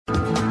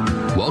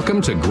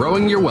Welcome to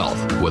Growing Your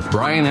Wealth with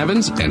Brian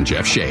Evans and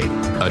Jeff Shade,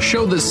 a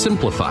show that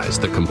simplifies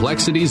the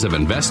complexities of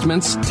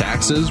investments,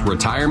 taxes,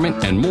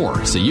 retirement, and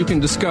more so you can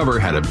discover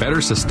how to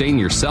better sustain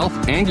yourself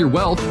and your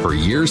wealth for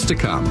years to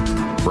come.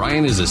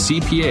 Brian is a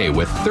CPA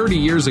with 30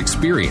 years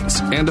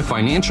experience and a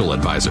financial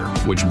advisor,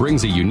 which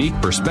brings a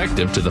unique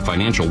perspective to the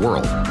financial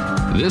world.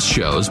 This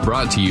show is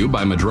brought to you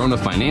by Madrona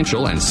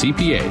Financial and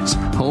CPAs,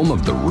 home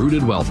of the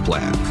Rooted Wealth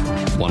Plan.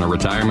 Want a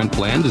retirement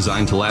plan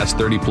designed to last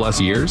 30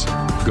 plus years?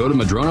 Go to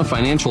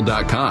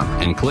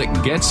MadronaFinancial.com and click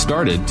Get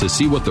Started to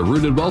see what the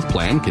Rooted Wealth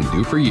Plan can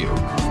do for you.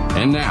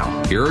 And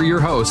now, here are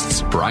your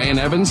hosts, Brian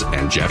Evans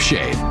and Jeff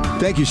Shade.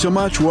 Thank you so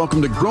much.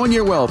 Welcome to Growing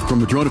Your Wealth from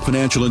Madrona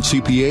Financial and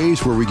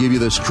CPAs, where we give you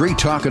the straight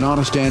talk and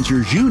honest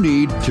answers you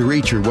need to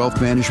reach your wealth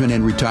management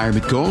and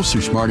retirement goals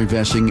through smart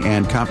investing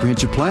and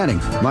comprehensive planning.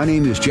 My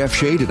name is Jeff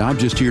Shade, and I'm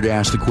just here to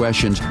ask the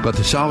questions, but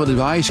the solid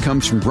advice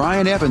comes from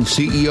Brian Evans,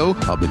 CEO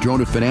of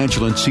Madrona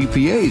Financial and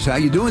CPAs. How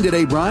you doing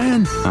today,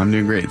 Brian? I'm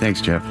doing great.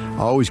 Thanks, Jeff.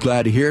 Always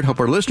glad to hear it.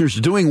 Hope our listeners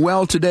are doing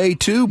well today,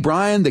 too.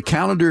 Brian, the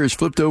calendar is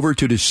flipped over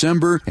to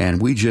December,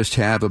 and we just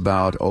have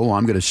about,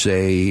 I'm going to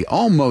say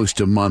almost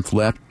a month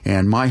left.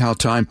 And my, how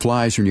time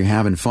flies when you're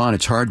having fun.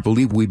 It's hard to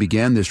believe we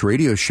began this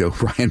radio show,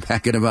 Brian,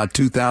 back in about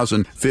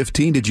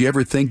 2015. Did you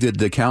ever think that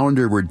the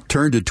calendar would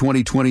turn to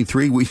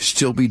 2023? We'd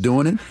still be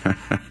doing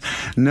it?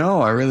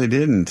 No, I really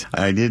didn't.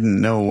 I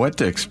didn't know what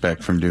to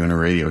expect from doing a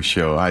radio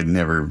show. I'd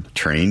never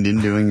trained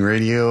in doing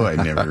radio. I'd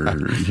never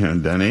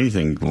done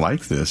anything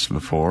like this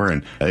before.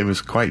 And it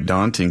was quite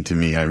daunting to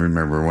me. I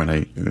remember when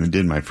I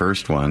did my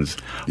first ones.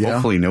 Yeah.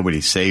 Hopefully nobody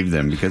saved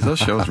them because those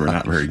shows were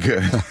not very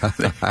good.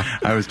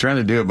 I was trying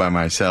to do it by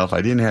myself.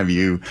 I didn't have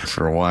you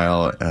for a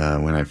while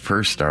when I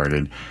first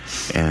started,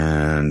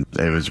 and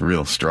it was a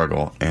real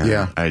struggle.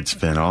 And I'd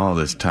spent all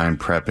this time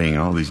prepping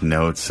all these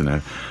notes, and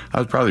I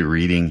was probably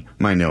reading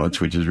my notes,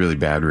 which is really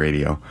bad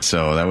radio.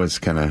 So that was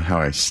kind of how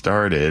I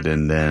started.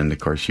 And then, of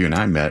course, you and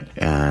I met,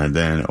 and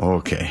then,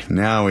 okay,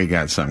 now we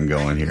got something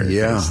going here.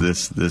 Yeah.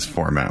 This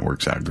format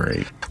works out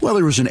great. Well,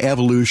 there was an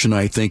evolution,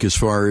 I think, as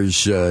far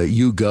as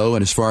you go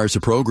and as far as the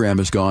program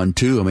has gone,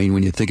 too. I mean,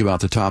 when you think about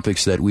the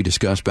topics that we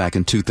discussed back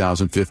in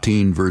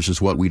 2015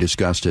 versus what we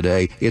discuss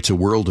today, it's a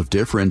world of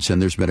difference,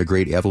 and there's been a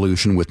great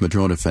evolution with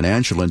Madrona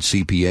Financial and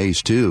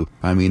CPAs, too.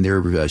 I mean, there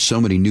are so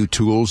many new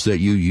tools that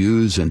you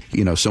use and,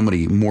 so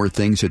many more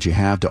things that you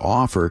have to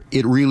offer.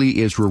 It really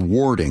is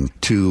rewarding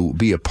to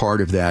be a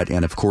part of that,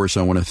 and, of course,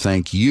 I want to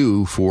thank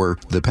you for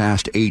the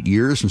past 8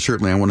 years, and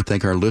certainly I want to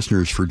thank our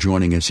listeners for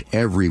joining us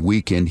every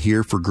weekend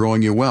here for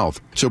Growing Your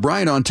Wealth. So,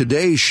 Brian, on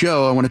today's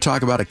show, I want to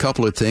talk about a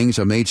couple of things.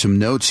 I made some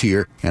notes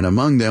here, and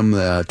among them,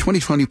 the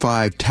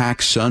 2025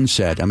 tax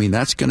sunset. I mean,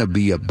 that's going to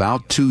be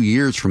about 2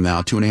 years from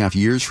now, 2.5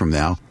 years from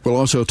now. We'll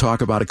also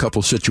talk about a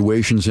couple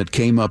situations that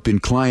came up in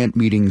client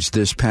meetings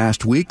this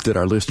past week that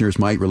our listeners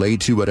might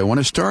relate to, but I want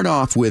to start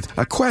off with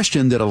a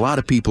question that a lot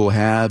of people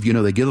have.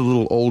 They get a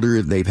little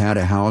older, they've had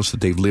a house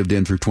that they've lived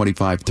in for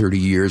 25, 30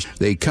 years.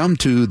 They come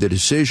to the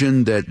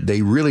decision that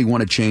they really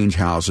want to change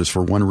houses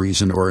for one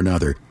reason or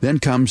another. Then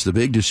comes the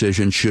big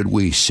decision, should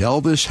we sell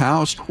this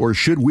house or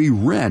should we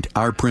rent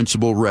our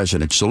principal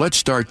residence? So let's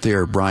start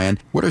there, Brian.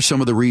 What are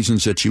some of the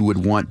reasons that you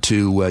would want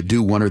to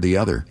do one or the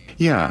other?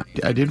 Yeah,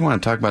 I did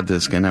want to talk about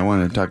this, and I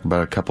want to talk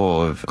about a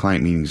couple of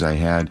client meetings I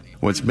had.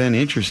 What's been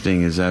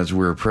interesting is as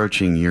we're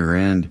approaching year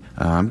end,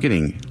 I'm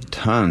getting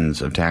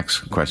tons of tax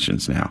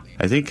questions now.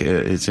 I think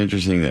it's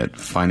interesting that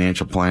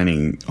financial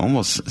planning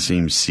almost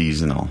seems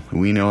seasonal.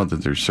 We know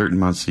that there's certain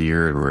months of the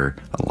year where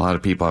a lot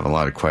of people have a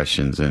lot of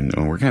questions, and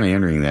we're kind of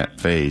entering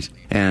that phase.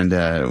 And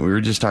we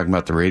were just talking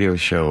about the radio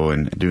show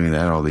and doing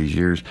that all these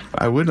years.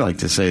 I would like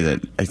to say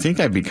that I think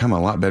I've become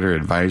a lot better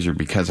advisor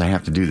because I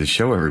have to do the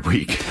show every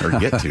week, or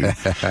get to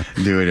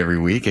do it every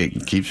week.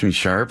 It keeps me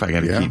sharp. I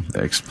got to keep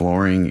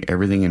exploring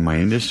everything in my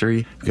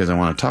industry because I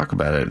want to talk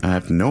about it. I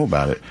have to know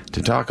about it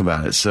to talk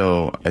about it.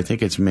 So I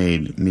think it's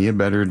made me a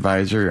better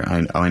advisor.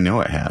 I know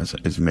it has.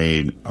 It's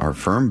made our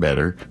firm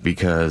better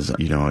because,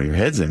 your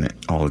head's in it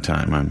all the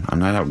time. I'm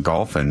not out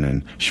golfing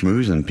and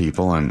schmoozing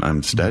people.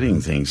 I'm studying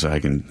things so I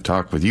can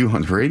talk with you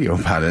on the radio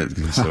about it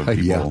so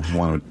people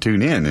want to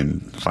tune in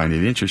and find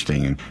it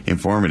interesting and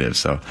informative.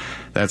 So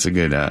that's a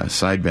good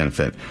side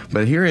benefit.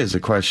 But here is a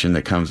question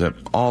that comes up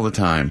all the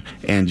time.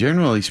 And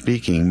generally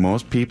speaking,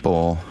 most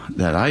people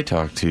that I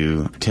talk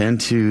to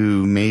tend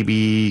to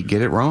maybe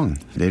get it wrong.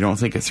 They don't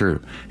think it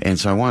through. And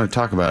so I want to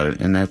talk about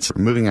it, and that's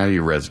moving out of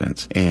your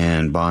residence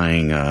and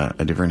buying a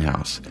different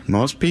house.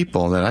 Most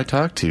people that I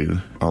talk to,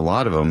 a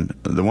lot of them,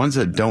 the ones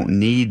that don't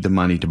need the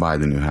money to buy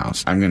the new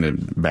house. I'm going to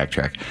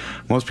backtrack.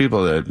 Most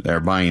people that are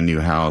buying a new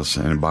house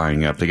and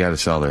buying up, they got to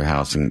sell their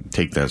house and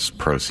take those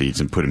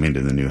proceeds and put them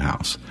into the new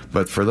house.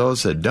 But for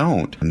those that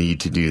don't need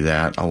to do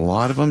that, a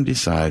lot of them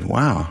decide,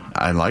 wow,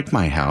 I like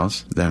my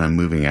house that I'm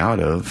moving out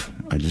of.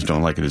 I just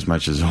don't like it as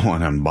much as the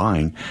one I'm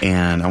buying,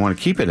 and I want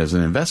to keep it as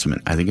an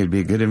investment. I think it'd be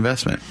a good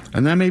investment.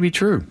 And that may be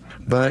true.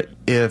 But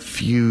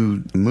if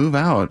you move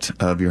out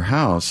of your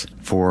house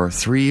for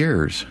 3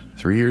 years,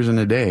 3 years and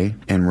a day,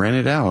 and rent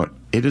it out,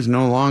 it is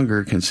no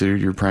longer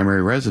considered your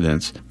primary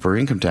residence for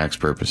income tax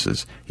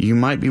purposes. You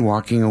might be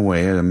walking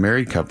away as a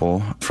married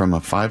couple from a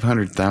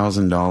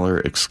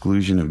 $500,000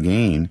 exclusion of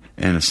gain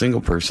and a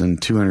single person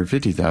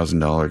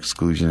 $250,000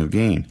 exclusion of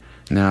gain.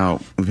 Now,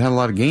 we've had a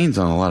lot of gains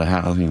on a lot of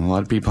houses. A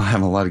lot of people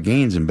have a lot of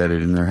gains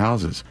embedded in their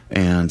houses.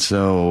 And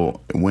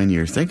so when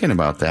you're thinking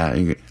about that,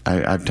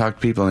 I've talked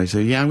to people and they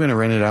say, yeah, I'm going to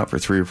rent it out for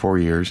 3 or 4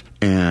 years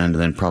and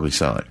then probably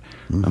sell it.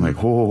 Mm-hmm. I'm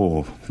like,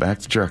 whoa, back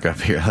the truck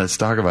up here. Let's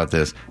talk about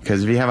this.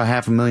 Because if you have a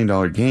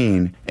 $500,000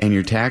 gain and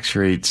your tax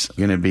rate's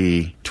going to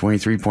be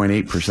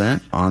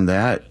 23.8% on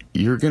that,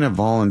 you're going to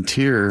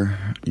volunteer,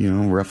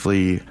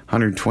 roughly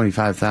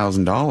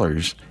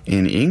 $125,000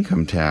 in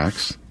income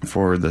tax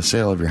for the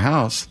sale of your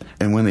house.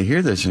 And when they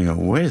hear this, they go,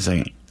 wait a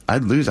second,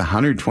 I'd lose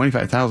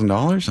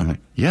 $125,000? I'm like,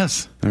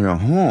 yes. And they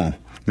go,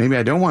 maybe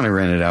I don't want to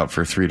rent it out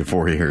for 3 to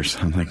 4 years.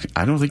 I'm like,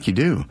 I don't think you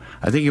do.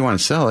 I think you want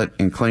to sell it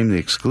and claim the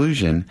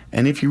exclusion.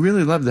 And if you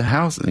really love the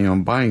house,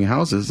 buying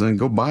houses, then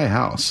go buy a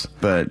house.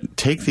 But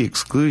take the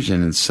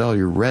exclusion and sell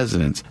your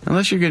residence.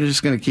 Unless you're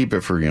just going to keep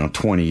it for,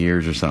 20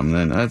 years or something,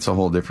 then that's a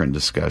whole different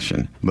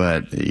discussion.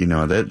 But,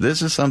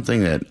 this is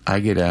something that I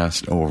get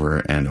asked over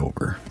and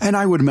over. And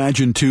I would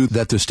imagine, too,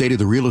 that the state of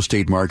the real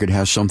estate market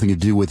has something to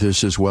do with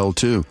this as well,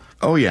 too.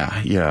 Oh,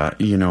 yeah.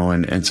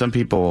 And some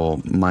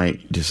people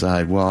might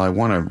decide, well, I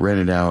want to rent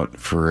it out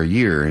for a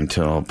year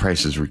until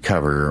prices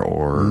recover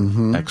or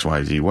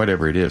XYZ,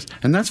 whatever it is.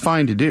 And that's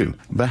fine to do,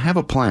 but have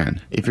a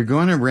plan. If you're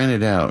going to rent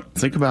it out,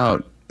 think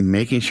about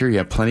making sure you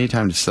have plenty of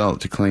time to sell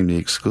it to claim the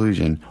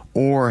exclusion,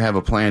 or have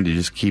a plan to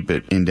just keep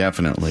it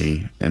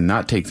indefinitely and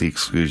not take the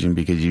exclusion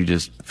because you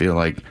just feel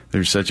like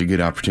there's such a good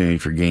opportunity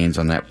for gains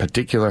on that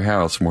particular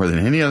house more than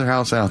any other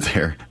house out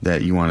there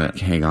that you want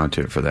to hang on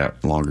to it for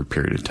that longer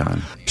period of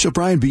time. So,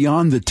 Brian,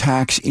 beyond the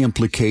tax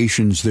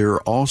implications, there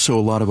are also a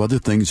lot of other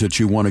things that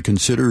you want to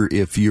consider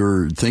if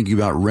you're thinking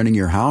about renting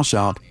your house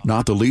out,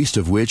 not the least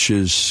of which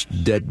is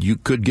that you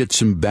could get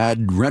some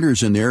bad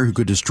renters in there who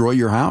could destroy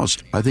your house.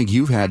 I think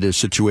you've had a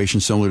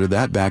situation similar to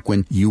that back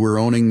when you were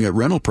owning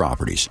rental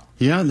properties.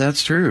 Yeah,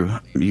 that's true.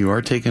 You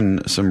are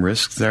taking some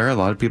risks there. A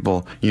lot of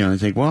people, they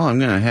think, well, I'm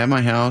going to have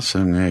my house,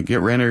 I'm going to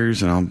get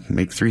renters, and I'll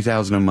make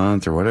 $3,000 a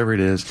month or whatever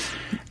it is.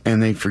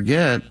 And they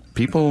forget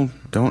people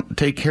don't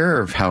take care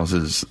of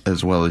houses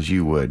as well as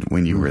you would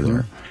when you were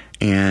there.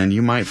 And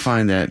you might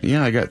find that,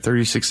 I got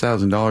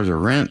 $36,000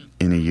 of rent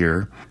in a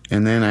year,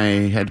 and then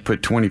I had to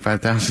put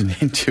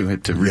 $25,000 into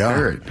it to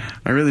repair it.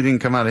 I really didn't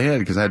come out ahead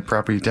because I had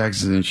property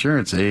taxes and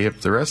insurance ate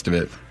up the rest of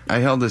it. I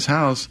held this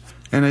house,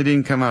 and I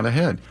didn't come out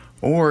ahead.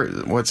 Or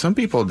what some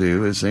people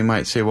do is they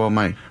might say, well,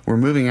 we're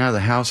moving out of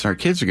the house and our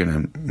kids are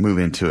going to move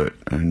into it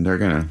and they're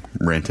going to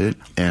rent it.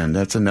 And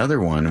that's another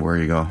one where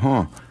you go,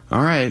 all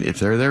right, if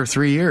they're there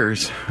 3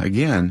 years,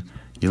 again,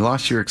 you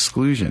lost your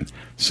exclusion.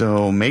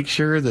 So make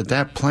sure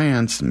that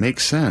plan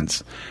makes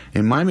sense.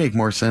 It might make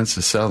more sense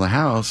to sell the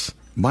house,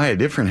 buy a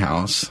different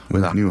house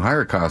with a new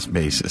higher cost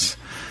basis,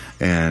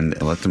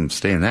 and let them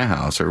stay in that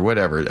house or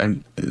whatever.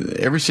 And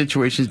every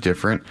situation is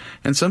different.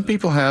 And some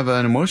people have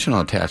an emotional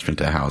attachment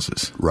to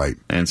houses. Right.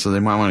 And so they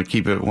might want to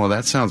keep it. Well,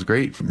 that sounds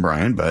great,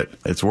 Brian, but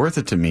it's worth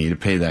it to me to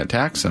pay that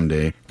tax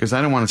someday because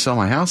I don't want to sell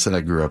my house that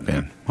I grew up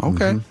in.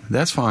 Okay,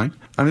 that's fine.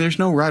 I mean, there's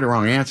no right or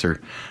wrong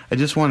answer. I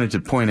just wanted to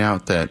point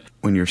out that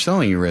when you're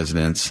selling your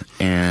residence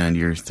and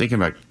you're thinking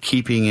about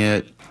keeping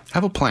it,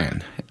 have a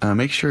plan.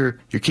 Make sure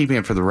you're keeping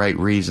it for the right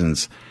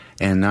reasons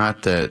and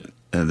not that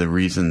the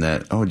reason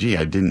that, I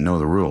didn't know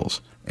the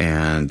rules.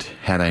 And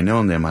had I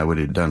known them, I would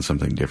have done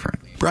something different.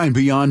 Brian,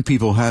 beyond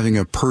people having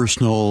a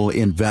personal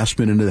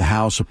investment into the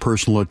house, a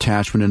personal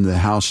attachment into the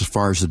house as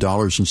far as the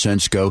dollars and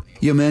cents go,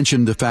 you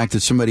mentioned the fact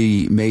that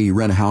somebody may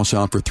rent a house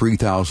out for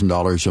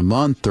 $3,000 a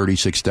month,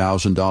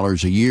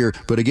 $36,000 a year.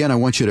 But again, I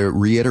want you to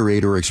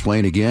reiterate or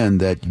explain again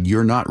that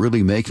you're not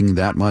really making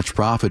that much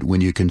profit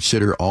when you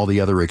consider all the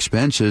other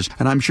expenses.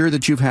 And I'm sure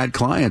that you've had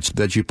clients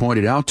that you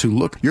pointed out to,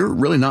 look, you're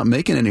really not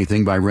making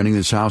anything by renting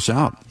this house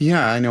out.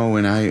 Yeah, I know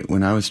when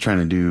I was trying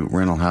to do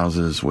rental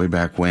houses way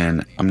back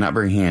when, I'm not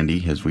very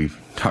handy, as we've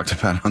talked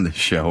about on this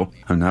show.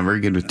 I'm not very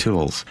good with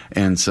tools.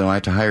 And so I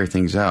had to hire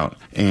things out.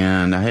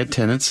 And I had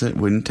tenants that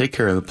wouldn't take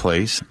care of the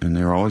place, and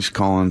they were always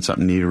calling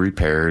something needed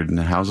repaired, and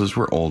the houses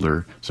were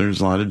older, so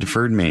there's a lot of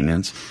deferred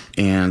maintenance.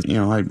 And,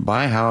 I'd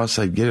buy a house,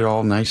 I'd get it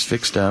all nice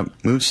fixed up,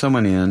 move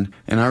someone in,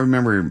 and I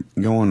remember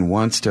going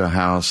once to a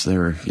house, they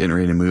were getting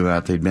ready to move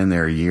out, they'd been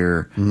there a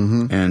year,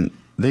 and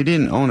they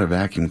didn't own a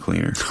vacuum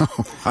cleaner.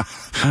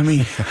 I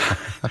mean,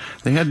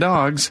 they had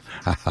dogs,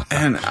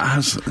 and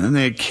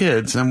they had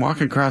kids. I'm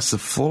walking across the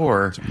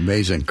floor. It's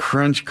amazing.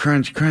 Crunch,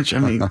 crunch, crunch. I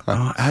mean,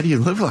 how do you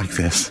live like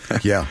this?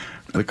 Yeah.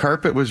 The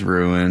carpet was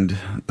ruined.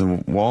 The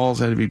walls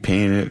had to be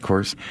painted, of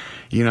course.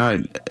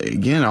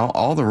 Again,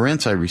 all the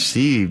rents I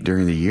received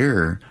during the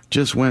year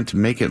just went to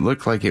make it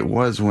look like it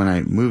was when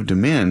I moved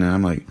them in. And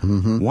I'm like,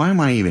 why am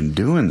I even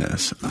doing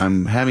this?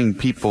 I'm having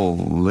people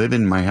live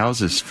in my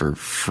houses for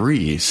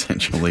free,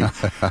 essentially,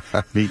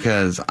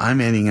 because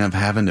I'm ending up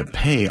having to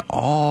pay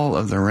all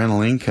of the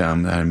rental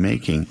income that I'm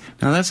making.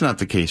 Now, that's not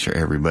the case for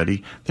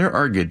everybody. There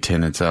are good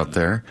tenants out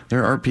there.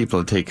 There are people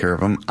that take care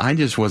of them. I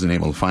just wasn't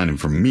able to find them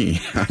for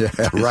me.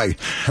 Yeah, right.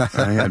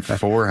 I had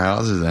 4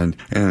 houses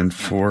and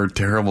 4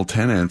 terrible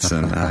tenants,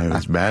 and I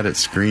was bad at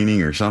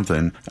screening or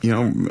something. You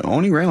know,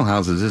 owning rental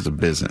houses is a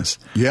business.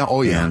 Yeah,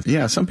 oh yeah. And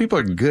yeah, some people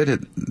are good at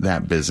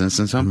that business,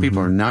 and some people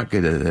are not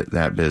good at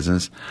that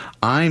business.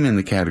 I'm in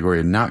the category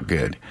of not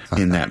good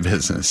in that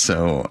business,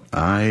 so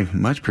I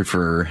much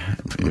prefer,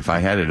 if I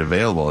had it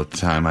available at the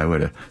time, I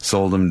would have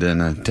sold them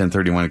in a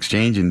 1031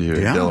 exchange into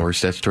a Delaware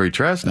statutory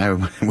trust, and I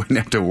wouldn't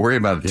have to worry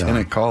about a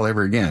tenant call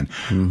ever again.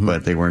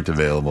 But they weren't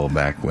available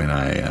back when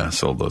I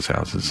sold those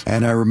houses.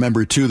 And I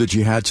remember, too, that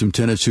you had some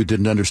tenants who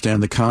didn't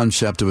understand the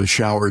concept of a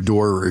shower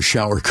door or a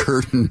shower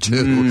curtain,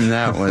 too.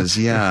 That was,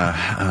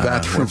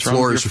 bathroom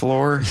floors.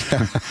 Floor?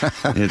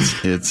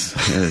 it's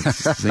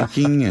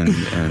sinking,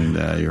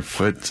 and your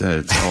foot,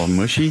 it's all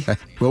mushy.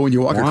 Well, when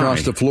you walk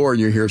across the floor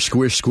and you hear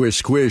squish, squish,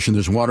 squish, and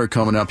there's water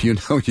coming up, you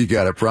know you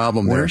got a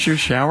problem there. Where's your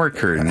shower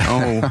curtain?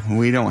 Oh,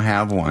 we don't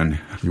have one.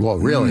 Well,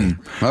 really?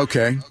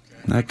 Okay.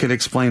 That could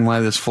explain why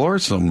this floor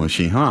is so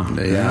mushy, huh?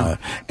 Yeah.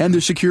 And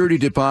the security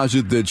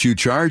deposit that you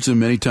charge them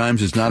many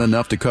times is not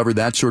enough to cover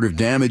that sort of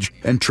damage.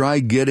 And try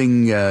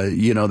getting,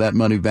 that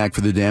money back for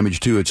the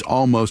damage, too. It's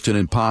almost an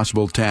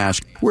impossible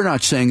task. We're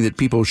not saying that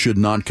people should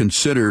not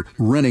consider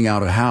renting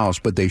out a house,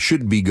 but they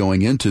should be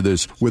going into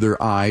this with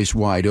their eyes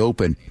wide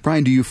open.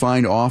 Brian, do you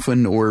find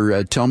often,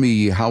 or tell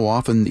me how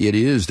often it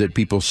is that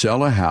people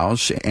sell a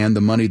house and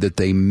the money that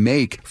they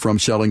make from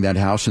selling that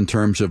house in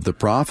terms of the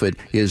profit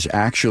is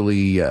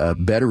actually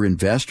better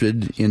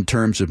invested in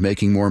terms of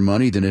making more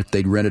money than if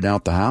they'd rented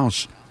out the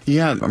house?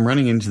 Yeah, I'm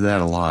running into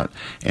that a lot.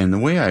 And the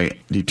way I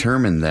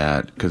determine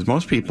that, because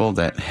most people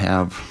that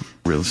have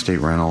real estate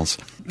rentals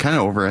kind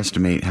of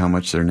overestimate how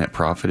much their net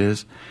profit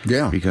is.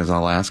 Yeah. Because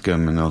I'll ask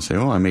them and they'll say,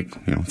 I make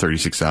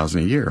 $36,000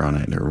 a year on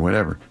it or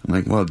whatever. I'm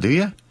like, well, do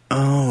you?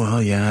 Oh,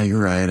 well, yeah,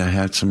 you're right. I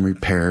had some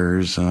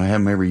repairs. I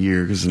have them every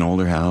year because it's an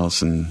older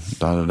house and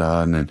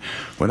da-da-da. And then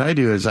what I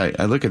do is I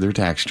look at their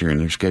tax return,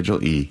 their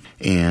Schedule E,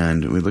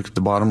 and we look at the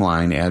bottom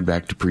line, add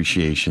back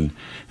depreciation,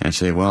 and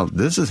say, well,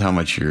 this is how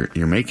much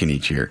you're making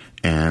each year.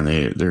 And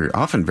they're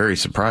often very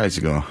surprised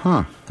to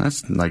go,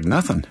 that's like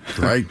nothing.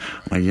 Right.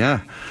 Like,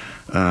 yeah.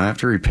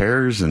 After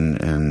repairs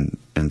and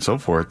so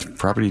forth,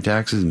 property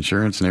taxes,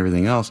 insurance, and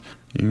everything else,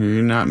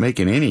 you're not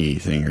making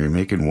anything, or you're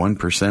making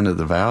 1% of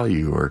the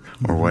value or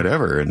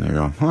whatever. And they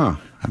go,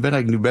 I bet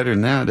I can do better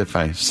than that if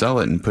I sell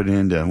it and put it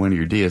into one of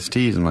your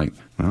DSTs. I'm like,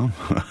 well,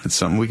 it's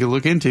something we could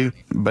look into.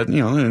 But,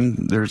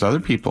 and there's other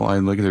people, I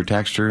look at their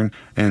tax return,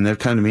 and they'll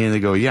come to me and they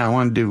go, yeah, I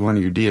want to do one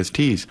of your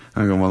DSTs.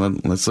 I go, well,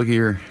 let's look at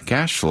your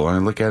cash flow. And I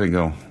look at it and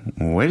go,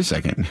 well, wait a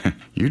second.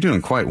 You're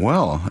doing quite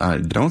well.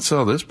 Don't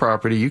sell this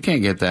property. You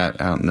can't get that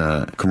out in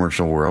the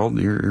commercial world.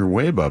 You're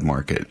way above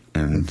market.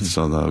 And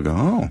so they'll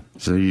go,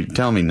 so you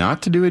tell me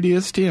not to do a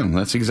DST? And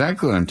that's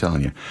exactly what I'm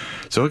telling you.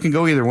 So it can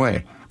go either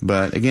way.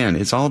 But again,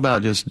 it's all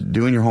about just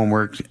doing your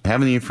homework,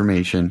 having the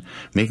information,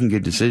 making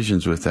good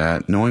decisions with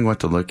that, knowing what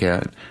to look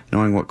at,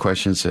 knowing what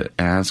questions to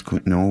ask,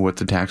 knowing what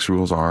the tax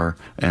rules are.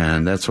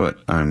 And that's what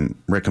I'm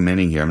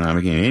recommending here. I'm not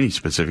making any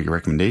specific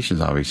recommendations,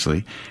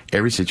 obviously.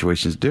 Every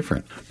situation is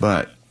different.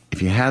 But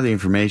if you have the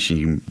information,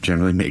 you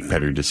generally make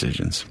better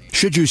decisions.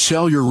 Should you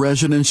sell your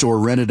residence or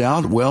rent it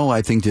out? Well,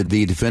 I think that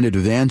the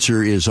definitive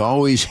answer is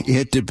always,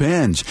 it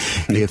depends.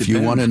 If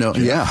you want to know,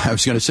 I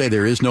was going to say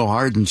there is no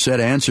hard and set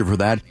answer for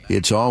that.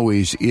 It's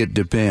always, it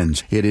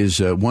depends. It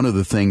is one of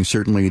the things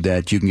certainly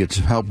that you can get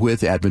some help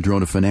with at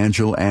Madrona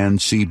Financial and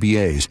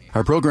CPAs.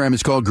 Our program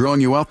is called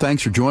Growing Your Wealth.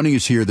 Thanks for joining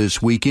us here this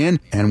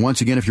weekend. And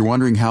once again, if you're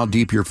wondering how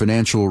deep your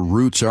financial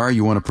roots are,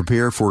 you want to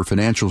prepare for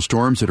financial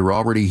storms that are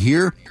already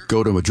here,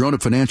 go to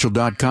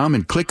MadronaFinancial.com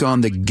and click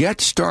on the Get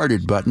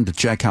Started button to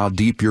check how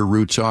deep your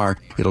roots are.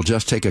 It'll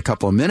just take a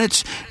couple of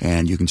minutes,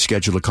 and you can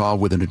schedule a call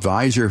with an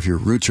advisor. If your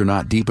roots are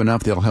not deep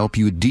enough, they'll help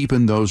you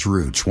deepen those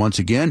roots. Once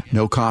again,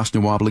 no cost,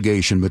 no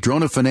obligation.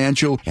 Madrona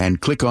Financial,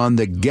 and click on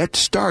the Get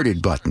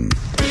Started button.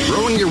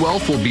 Growing Your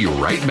Wealth will be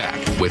right back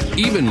with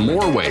even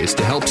more ways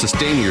to help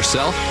sustain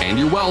yourself and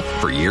your wealth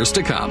for years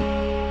to come.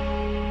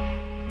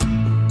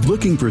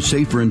 Looking for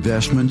safer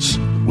investments?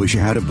 Wish you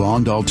had a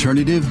bond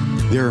alternative?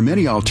 There are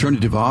many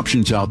alternative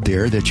options out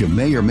there that you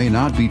may or may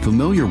not be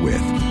familiar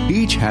with.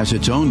 Each has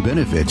its own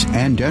benefits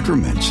and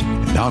detriments.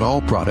 Not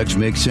all products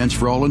make sense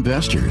for all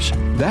investors.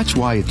 That's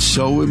why it's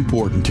so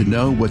important to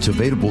know what's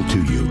available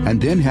to you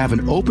and then have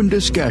an open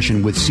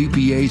discussion with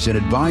CPAs and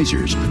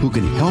advisors who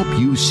can help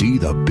you see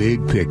the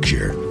big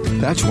picture.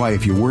 That's why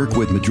if you work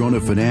with Madrona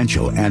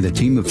Financial and the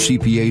team of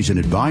CPAs and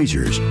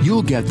advisors,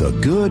 you'll get the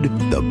good,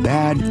 the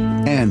bad,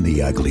 and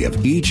the ugly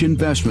of each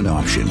investment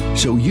option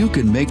so you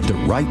can make the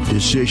right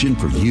decision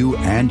for you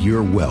and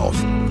your wealth.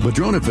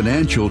 Madrona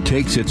Financial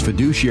takes its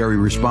fiduciary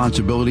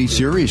responsibility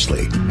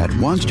seriously and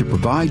wants to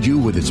provide you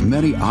with as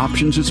many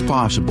options as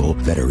possible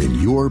that are in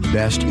your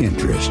best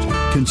interest.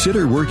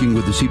 Consider working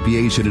with the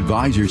CPAs and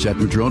advisors at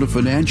Madrona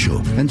Financial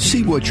and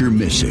see what you're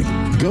missing.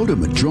 Go to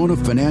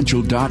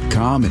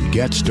MadronaFinancial.com and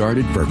get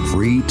started for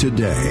free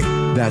today.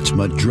 That's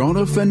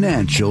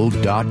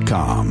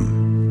MadronaFinancial.com.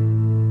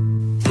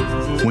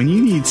 When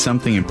you need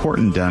something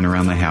important done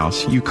around the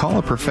house, you call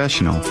a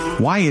professional.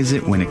 Why is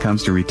it when it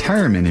comes to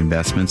retirement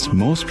investments,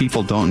 most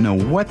people don't know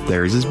what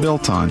theirs is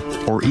built on,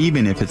 or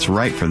even if it's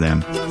right for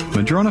them?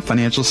 Madrona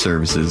Financial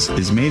Services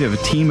is made of a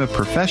team of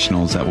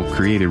professionals that will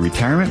create a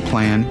retirement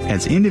plan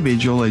as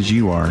individual as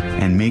you are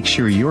and make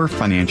sure your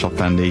financial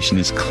foundation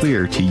is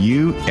clear to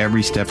you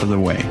every step of the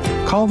way.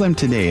 Call them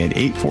today at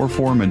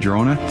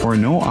 844-MADRONA for a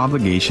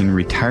no-obligation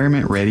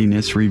retirement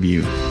readiness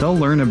review. They'll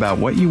learn about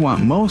what you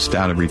want most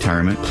out of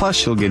retirement,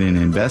 plus you'll get an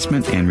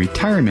investment and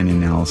retirement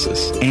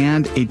analysis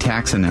and a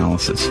tax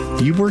analysis.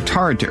 You've worked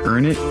hard to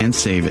earn it and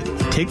save it.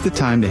 Take the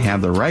time to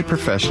have the right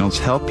professionals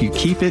help you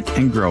keep it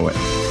and grow it.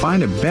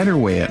 Find a better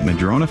way at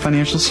Madrona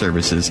Financial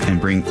Services and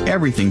bring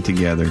everything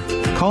together.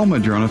 Call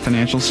Madrona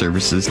Financial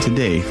Services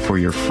today for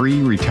your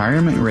free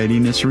retirement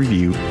readiness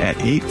review at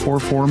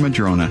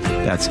 844-MADRONA.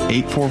 That's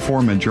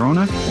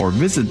 844-MADRONA, or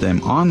visit them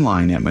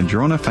online at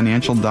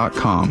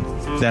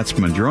MadronaFinancial.com. That's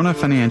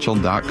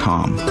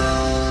MadronaFinancial.com.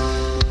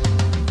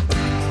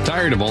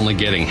 Tired of only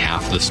getting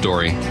half the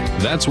story?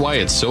 That's why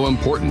it's so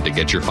important to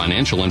get your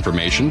financial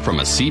information from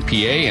a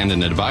CPA and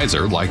an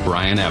advisor like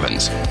Brian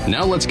Evans.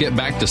 Now let's get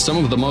back to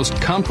some of the most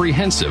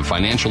comprehensive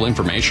financial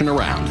information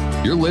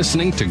around. You're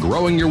listening to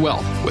Growing Your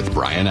Wealth with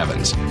Brian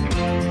Evans.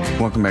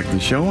 Welcome back to the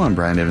show. I'm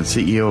Brian Evans,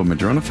 CEO of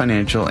Madrona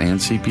Financial and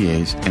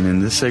CPAs. And in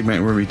this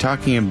segment, we'll be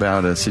talking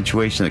about a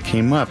situation that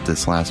came up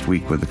this last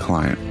week with a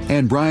client.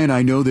 And Brian,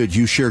 I know that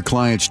you share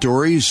client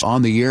stories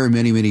on the air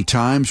many, many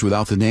times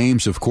without the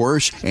names, of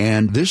course.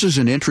 And this is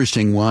an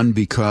interesting one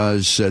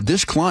because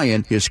this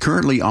client is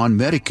currently on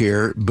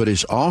Medicare, but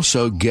is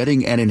also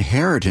getting an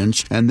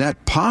inheritance, and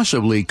that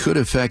possibly could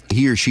affect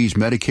he or she's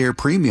Medicare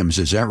premiums.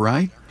 Is that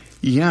right?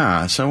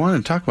 Yeah, so I want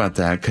to talk about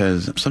that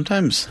because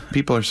sometimes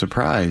people are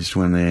surprised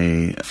when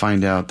they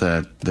find out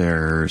that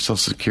their Social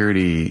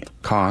Security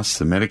costs,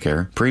 the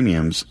Medicare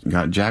premiums,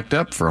 got jacked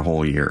up for a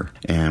whole year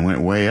and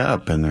went way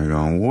up, and they're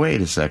going,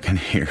 wait a second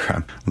here,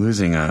 I'm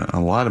losing a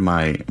lot of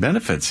my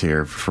benefits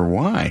here. For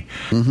why?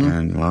 Mm-hmm.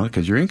 And, well,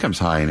 because your income's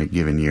high in a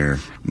given year.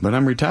 But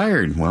I'm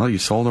retired. Well, you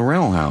sold a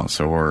rental house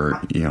or,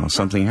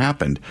 something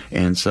happened.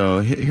 And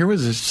so here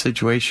was a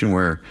situation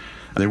where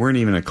they weren't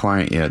even a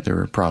client yet. They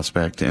were a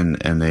prospect, and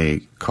they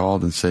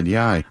called and said,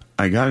 yeah,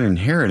 I got an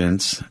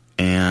inheritance,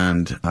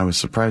 and I was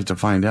surprised to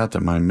find out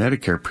that my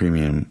Medicare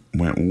premium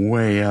went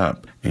way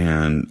up.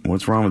 And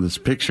what's wrong with this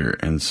picture?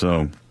 And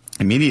so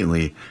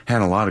immediately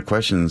had a lot of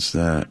questions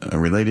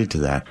related to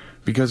that.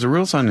 Because the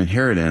rules on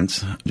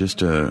inheritance, just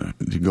to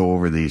go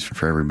over these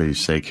for everybody's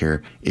sake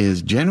here,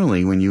 is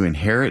generally when you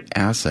inherit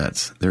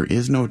assets, there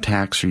is no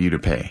tax for you to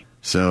pay.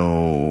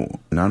 So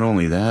not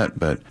only that,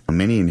 but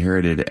many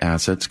inherited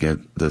assets get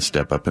the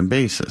step up in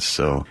basis.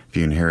 So if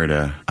you inherit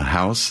a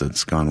house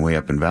that's gone way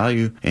up in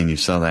value and you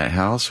sell that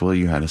house, well,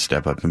 you had a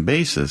step up in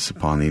basis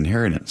upon the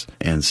inheritance.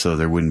 And so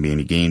there wouldn't be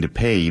any gain to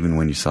pay even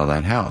when you sell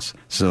that house.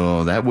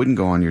 So that wouldn't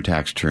go on your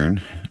tax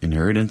return.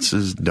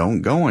 Inheritances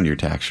don't go on your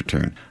tax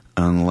return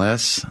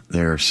unless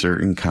there are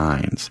certain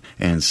kinds.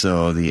 And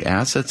so the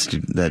assets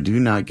that do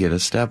not get a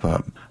step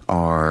up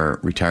are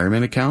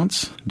retirement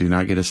accounts, do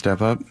not get a step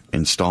up,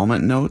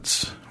 installment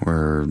notes,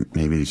 where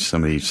maybe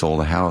somebody sold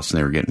a house and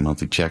they were getting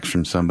monthly checks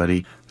from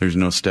somebody. There's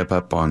no step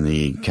up on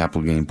the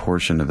capital gain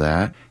portion of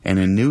that. And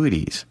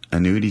annuities.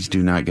 Annuities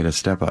do not get a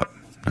step up.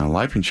 Now,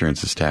 life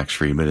insurance is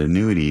tax-free, but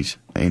annuities,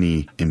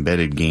 any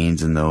embedded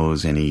gains in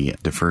those, any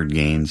deferred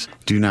gains,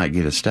 do not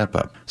get a step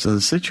up. So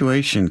the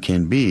situation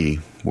can be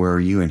where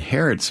you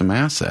inherit some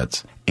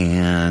assets,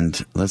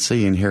 and let's say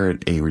you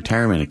inherit a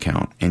retirement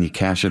account and you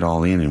cash it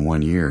all in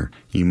 1 year.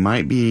 You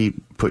might be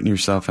putting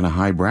yourself in a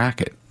high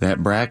bracket.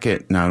 That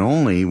bracket not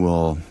only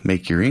will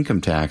make your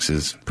income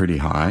taxes pretty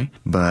high,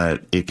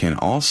 but it can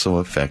also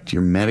affect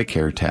your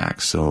Medicare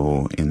tax.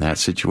 So in that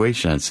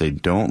situation, I'd say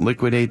don't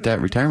liquidate that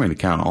retirement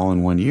account all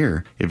in 1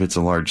 year. If it's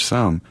a large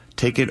sum,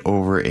 take it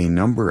over a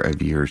number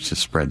of years to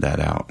spread that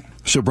out.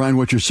 So, Brian,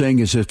 what you're saying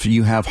is if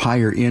you have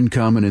higher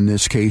income, and in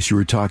this case you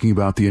were talking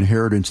about the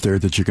inheritance there,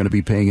 that you're going to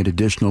be paying an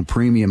additional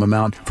premium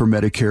amount for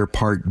Medicare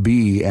Part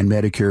B and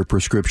Medicare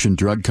prescription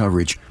drug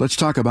coverage. Let's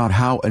talk about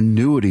how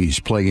annuities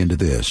play into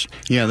this.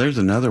 Yeah, there's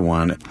another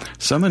one.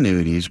 Some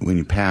annuities, when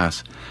you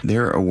pass,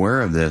 they're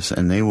aware of this,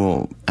 and they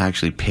will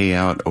actually pay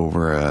out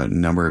over a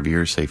number of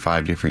years, say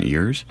 5 different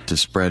years, to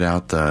spread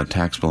out the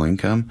taxable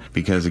income.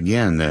 Because,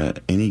 again,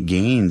 any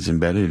gains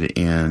embedded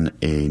in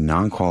a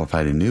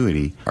non-qualified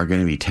annuity are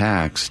going to be taxed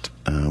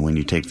when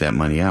you take that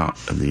money out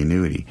of the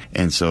annuity.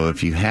 And so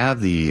if you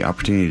have the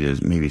opportunity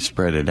to maybe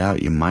spread it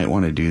out, you might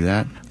want to do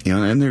that.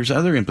 And there's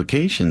other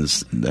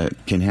implications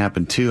that can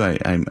happen too.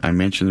 I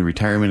mentioned the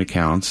retirement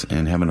accounts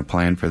and having a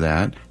plan for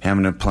that,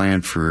 having a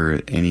plan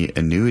for any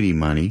annuity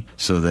money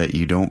so that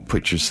you don't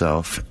put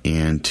yourself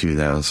into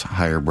those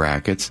higher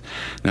brackets.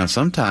 Now,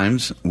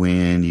 sometimes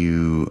when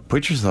you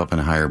put yourself in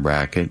a higher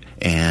bracket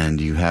and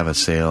you have a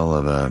sale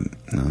of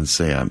let's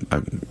say a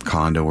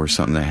condo or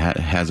something that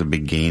has a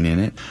big gain in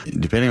it,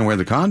 depending on where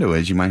the condo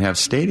is, you might have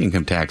state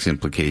income tax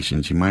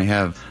implications. You might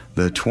have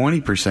the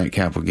 20%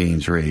 capital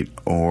gains rate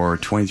or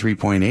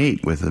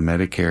 23.8 with the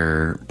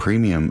Medicare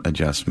premium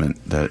adjustment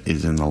that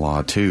is in the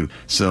law too.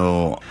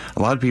 So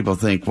a lot of people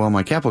think, well,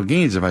 my capital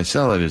gains, if I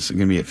sell it, is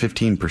going to be at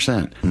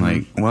 15%. I'm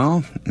like,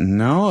 well,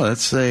 no,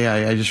 let's say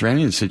I just ran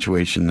into a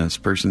situation. This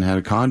person had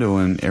a condo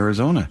in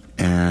Arizona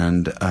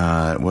and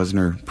it wasn't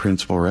her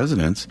principal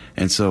residence.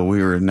 And so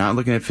we were not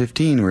looking at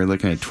 15. We were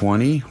looking at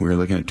 20. We were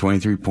looking at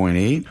 23.8.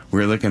 We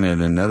were looking at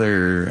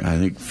another, I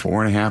think,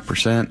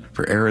 4.5%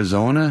 for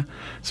Arizona.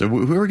 So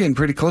we were getting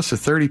pretty close to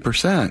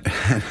 30%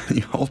 the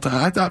whole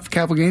time. I thought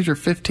capital gains were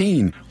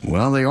 15.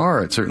 Well, they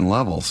are at certain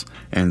levels.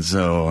 And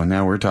so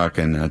now we're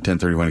talking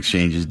 1031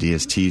 exchanges,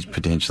 DSTs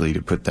potentially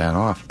to put that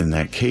off in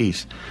that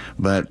case.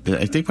 But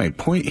I think my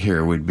point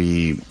here would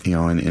be,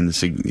 in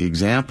this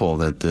example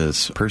that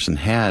this person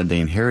had, they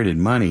inherited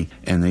money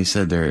and they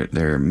said their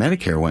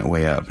Medicare went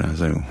way up. And I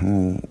was like,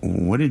 well,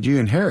 what did you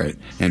inherit?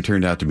 And it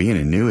turned out to be an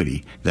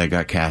annuity that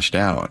got cashed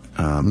out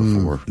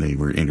before they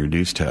were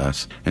introduced to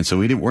us. And so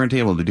we weren't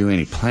able to do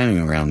any planning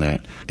around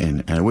that.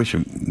 And I wish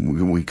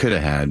we could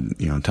have had,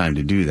 time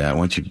to do that.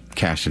 Once you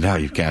cashed it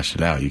out, you've cashed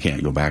it out. You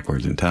can't go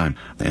backwards in time.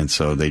 And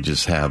so they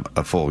just have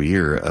a full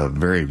year of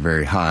very,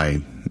 very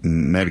high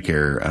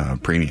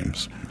Medicare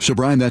premiums. So,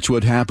 Brian, that's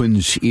what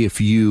happens if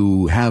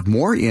you have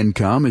more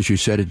income. As you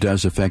said, it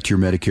does affect your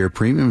Medicare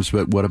premiums,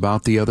 but what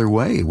about the other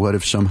way? What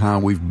if somehow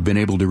we've been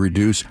able to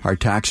reduce our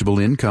taxable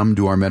income?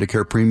 Do our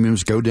Medicare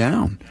premiums go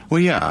down? Well,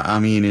 yeah. I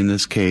mean, in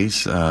this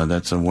case,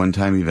 that's a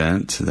one-time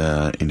event,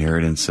 the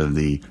inheritance of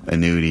the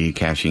annuity,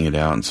 cashing it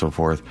out, and so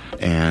forth.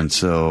 And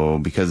so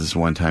because it's a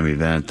one-time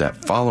event,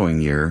 that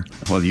following year,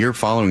 the year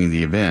following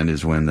the event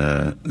is when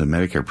the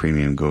Medicare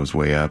premium goes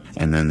way up,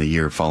 and then the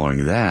year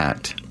following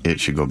that, it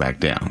should go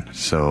back down.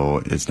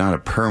 So it's not a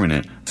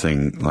permanent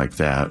thing like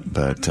that.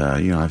 But,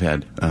 I've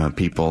had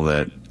people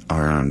that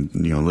are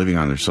living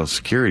on their Social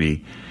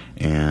Security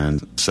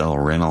and sell a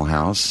rental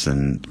house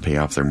and pay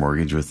off their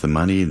mortgage with the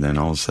money. And then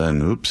all of a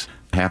sudden, oops,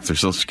 half their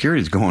Social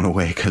Security is going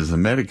away because the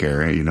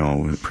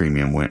Medicare,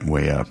 premium went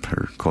way up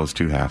or close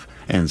to half.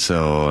 And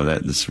so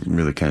that's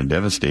really kind of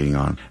devastating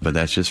but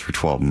that's just for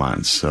 12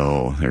 months.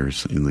 So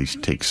there's at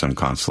least take some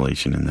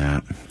consolation in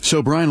that.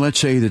 So, Brian, let's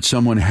say that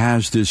someone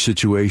has this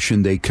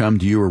situation. They come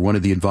to you or one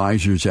of the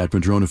advisors at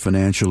Madrona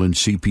Financial and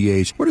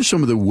CPAs. What are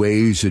some of the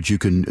ways that you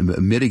can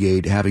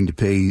mitigate having to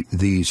pay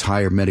these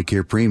higher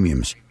Medicare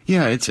premiums?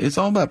 Yeah, it's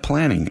all about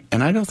planning.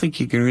 And I don't think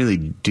you can really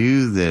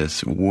do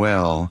this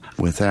well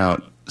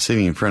without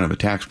sitting in front of a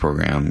tax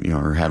program,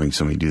 or having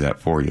somebody do that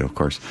for you, of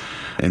course,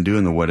 and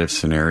doing the what-if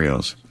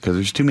scenarios. Because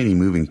there's too many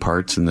moving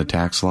parts in the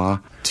tax law.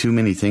 Too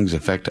many things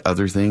affect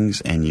other things,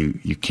 and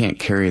you can't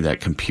carry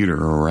that computer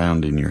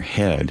around in your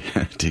head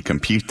to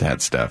compute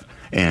that stuff.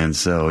 And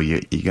so you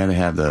got to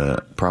have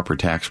the proper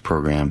tax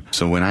program.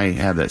 So when I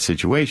have that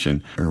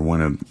situation, or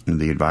one of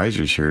the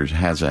advisors here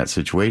has that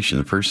situation,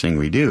 the first thing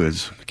we do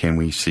is, can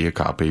we see a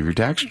copy of your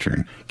tax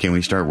return? Can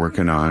we start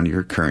working on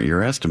your current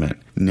year estimate?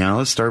 Now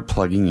let's start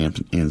plugging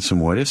in some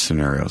what-if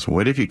scenarios.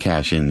 What if you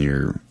cash in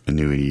your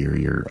annuity or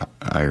your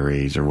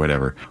IRAs or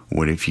whatever?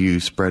 What if you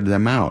spread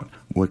them out?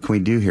 What can we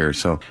do here?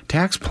 So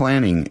tax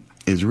planning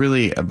is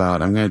really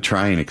about, I'm going to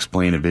try and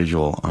explain a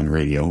visual on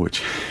radio,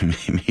 which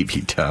may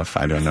be tough.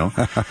 I don't know.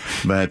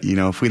 But,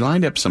 if we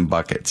lined up some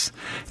buckets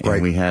and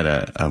right. We had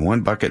a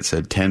one bucket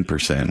said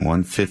 10%,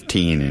 one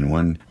 15, and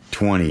one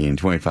 20 and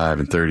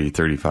 25 and 30,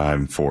 35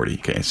 and 40.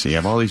 Okay, so you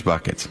have all these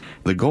buckets.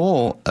 The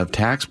goal of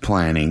tax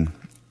planning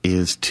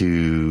is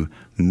to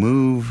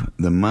move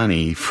the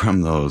money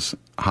from those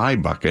high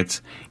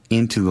buckets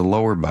into the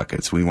lower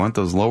buckets. We want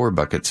those lower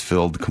buckets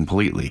filled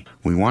completely.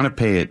 We want to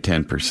pay it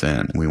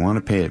 10%. We want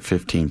to pay it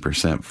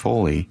 15%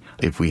 fully.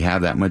 If we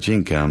have that much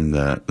income,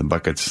 the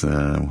buckets,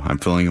 I'm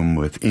filling them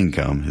with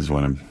income is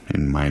what I'm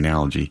in my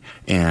analogy.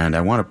 And I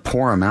want to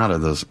pour them out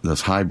of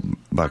those high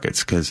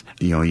buckets because,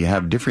 you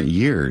have different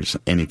years.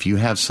 And if you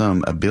have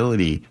some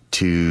ability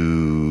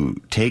to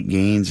take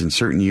gains in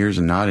certain years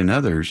and not in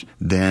others,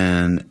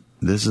 then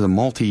this is a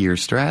multi-year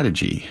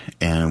strategy,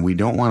 and we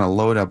don't want to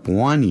load up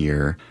one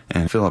year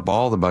and fill up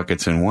all the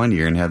buckets in one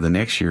year and have the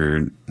next year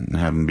and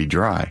have them be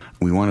dry.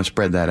 We want to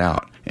spread that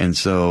out. And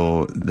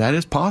so that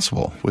is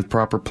possible with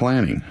proper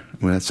planning.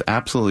 That's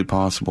absolutely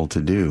possible to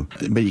do.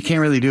 But you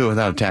can't really do it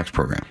without a tax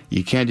program.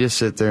 You can't just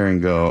sit there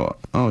and go,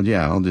 oh,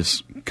 yeah, I'll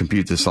just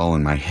compute this all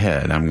in my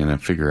head. I'm going to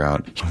figure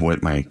out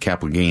what my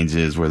capital gains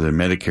is, whether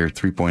Medicare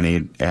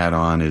 3.8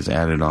 add-on is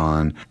added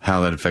on,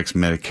 how that affects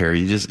Medicare.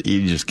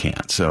 You just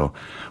can't. So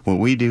what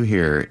we do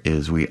here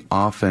is we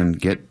often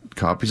get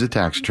copies of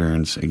tax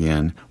returns.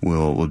 Again,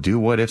 we'll do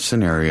what-if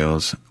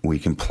scenarios. We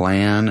can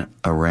plan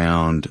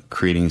around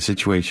creating a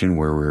situation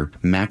where we're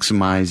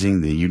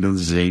maximizing the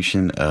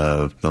utilization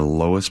of the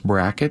lowest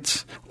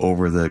brackets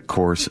over the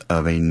course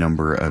of a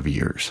number of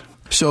years.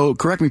 So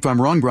correct me if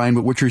I'm wrong, Brian,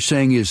 but what you're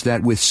saying is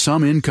that with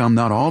some income,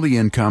 not all the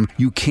income,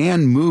 you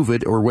can move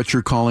it, or what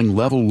you're calling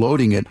level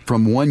loading it,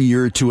 from one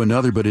year to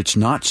another, but it's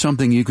not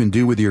something you can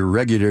do with your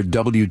regular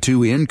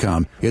W-2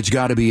 income. It's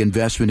got to be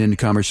investment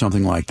income or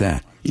something like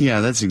that.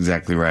 Yeah, that's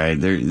exactly right.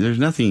 There's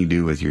nothing you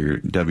do with your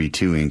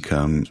W-2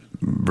 income.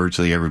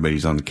 Virtually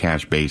everybody's on the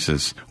cash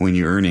basis. When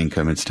you earn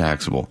income, it's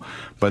taxable.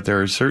 But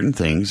there are certain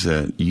things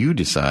that you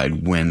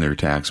decide when they're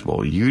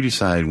taxable. You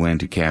decide when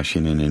to cash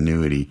in an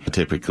annuity,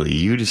 typically.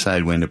 You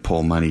decide when to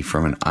pull money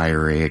from an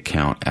IRA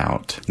account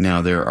out.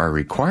 Now, there are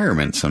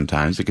requirements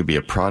sometimes. It could be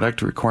a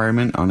product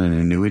requirement on an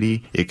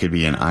annuity. It could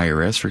be an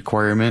IRS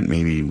requirement,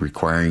 maybe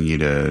requiring you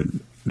to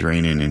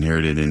drain an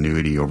inherited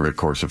annuity over the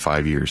course of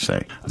 5 years,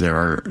 say. There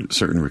are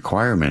certain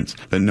requirements,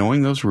 but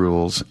knowing those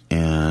rules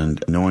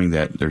and knowing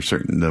that there's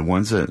certain, the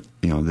ones that,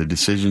 the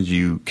decisions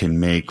you can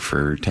make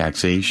for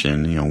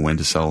taxation, when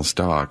to sell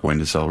stock, when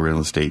to sell real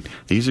estate,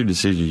 these are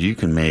decisions you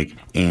can make,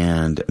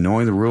 and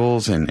knowing the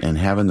rules and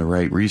having the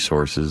right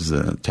resources,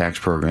 the tax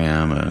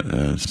program,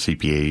 a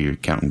CPA,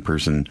 accountant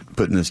person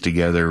putting this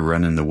together,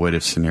 running the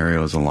what-if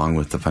scenarios along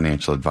with the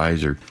financial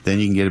advisor, then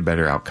you can get a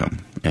better outcome.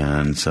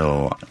 And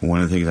so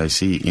one of the things I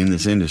see in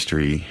this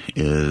industry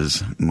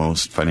is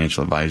most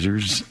financial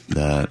advisors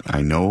that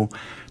I know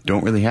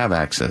don't really have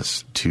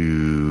access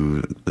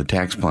to the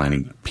tax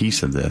planning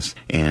piece of this.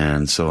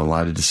 And so a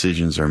lot of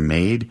decisions are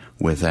made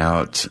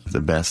without the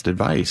best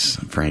advice,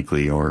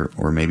 frankly, or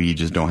maybe you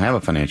just don't have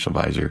a financial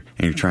advisor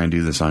and you're trying to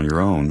do this on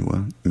your own.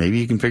 Well, maybe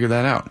you can figure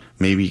that out.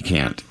 Maybe you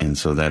can't. And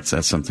so that's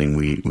something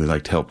we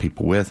like to help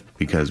people with,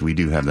 because we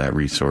do have that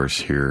resource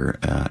here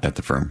at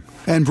the firm.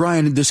 And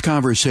Brian, this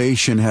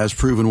conversation has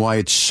proven why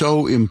it's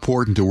so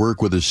important to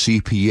work with a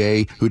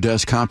CPA who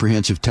does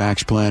comprehensive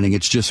tax planning.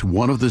 It's just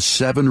one of the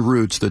 7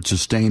 roots that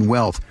sustain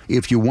wealth.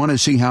 If you want to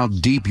see how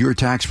deep your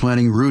tax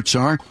planning roots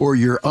are, or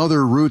your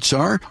other roots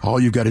are, all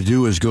you've got to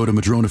do is go to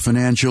Madrona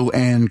Financial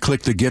and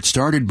click the Get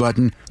Started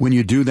button. When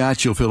you do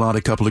that, you'll fill out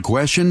a couple of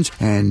questions,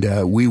 and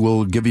we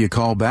will give you a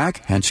call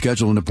back and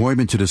schedule an appointment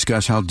to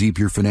discuss how deep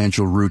your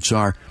financial roots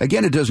are.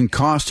 Again, it doesn't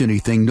cost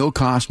anything, no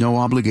cost, no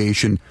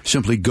obligation.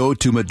 Simply go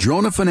to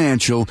Madrona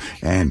Financial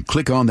and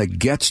click on the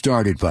Get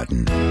Started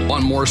button.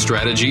 Want more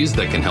strategies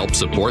that can help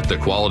support the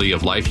quality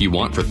of life you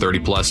want for 30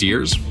 plus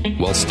years?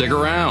 Well, stick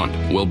around.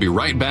 We'll be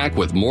right back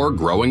with more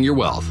Growing Your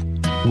Wealth.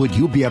 Would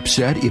you be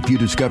upset if you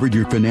discovered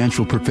your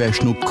financial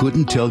professional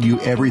couldn't tell you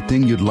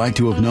everything you'd like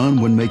to have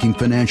known when making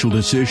financial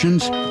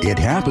decisions? It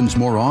happens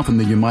more often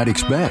than you might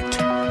expect.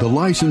 The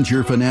license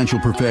your financial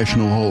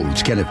professional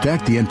holds can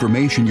affect the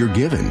information you're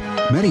given.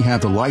 Many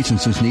have the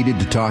licenses needed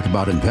to talk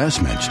about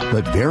investments,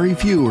 but very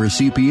few are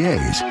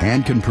CPAs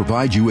and can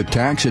provide you with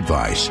tax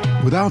advice.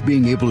 Without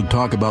being able to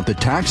talk about the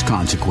tax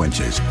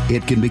consequences,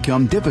 it can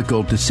become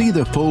difficult to see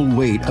the full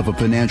weight of a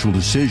financial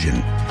decision.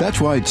 That's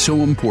why it's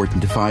so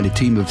important to find a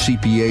team of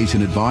CPAs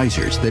and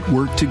advisors that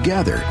work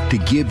together to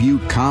give you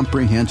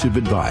comprehensive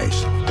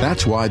advice.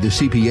 That's why the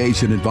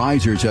CPAs and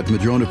advisors at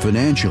Madrona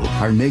Financial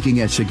are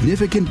making a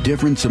significant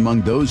difference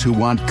among those who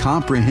want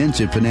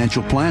comprehensive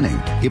financial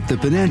planning. If the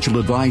financial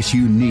advice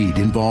you need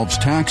involves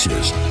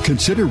taxes,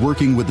 consider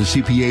working with the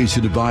CPAs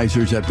and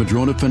advisors at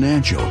Madrona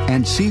Financial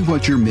and see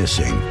what you're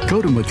missing.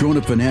 Go to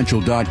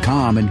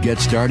MadronaFinancial.com and get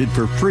started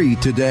for free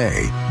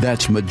today.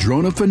 That's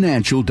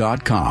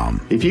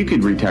MadronaFinancial.com. If you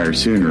could retire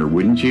sooner,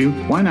 wouldn't you?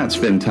 Why not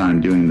spend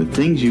time doing the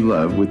things you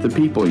love with the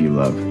people you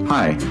love?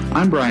 Hi,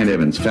 I'm Brian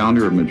Evans,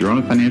 founder of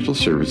Madrona Financial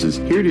Services,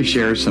 here to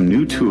share some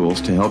new tools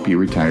to help you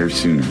retire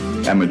sooner.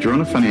 At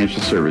Madrona Financial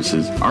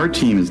Services, our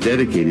team is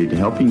dedicated to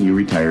helping you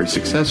retire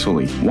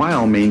successfully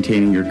while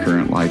maintaining your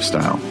current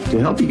lifestyle. To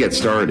help you get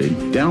started,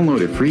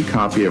 download a free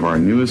copy of our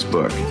newest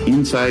book,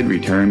 Inside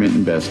Retirement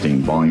Investing,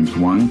 Volumes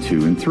 1,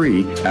 2, and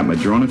 3 at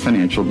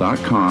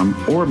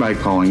MadronaFinancial.com or by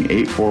calling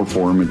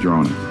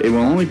 844-MADRONA. It will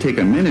only take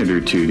a minute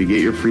or two to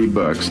get your free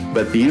books,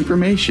 but the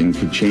information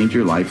could change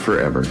your life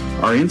forever.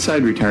 Our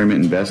Inside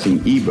Retirement Investing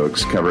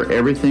ebooks cover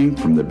everything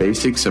from the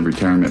basics of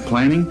retirement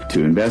planning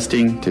to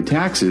investing to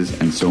taxes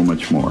and so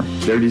much more.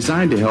 They're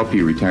designed to help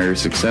you retire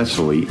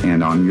successfully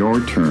and on your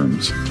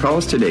terms. Call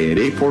us today at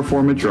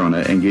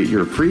 844-MADRONA and get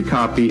your free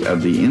copy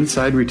of the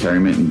Inside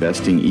Retirement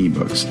Investing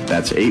ebooks.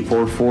 That's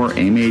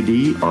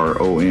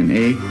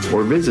 844-MADRONA,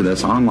 or visit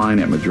us online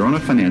at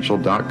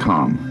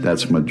MadronaFinancial.com.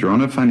 That's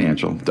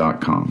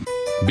MadronaFinancial.com.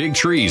 Big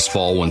trees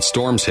fall when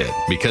storms hit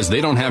because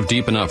they don't have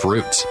deep enough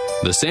roots.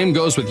 The same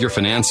goes with your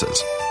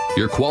finances.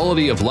 Your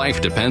quality of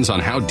life depends on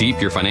how deep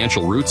your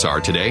financial roots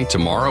are today,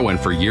 tomorrow, and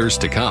for years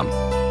to come.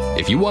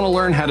 If you want to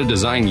learn how to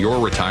design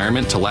your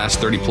retirement to last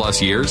 30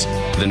 plus years,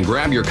 then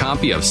grab your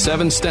copy of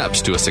 7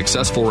 Steps to a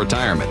Successful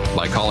Retirement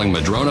by calling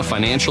Madrona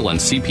Financial and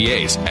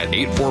CPAs at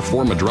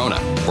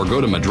 844-MADRONA or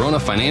go to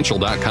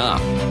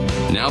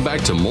madronafinancial.com. Now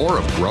back to more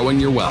of Growing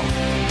Your Wealth.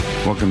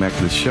 Welcome back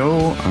to the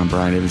show. I'm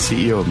Brian Evans,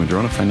 CEO of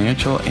Madrona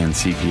Financial and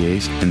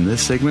CPAs. In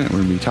this segment, we're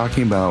going to be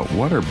talking about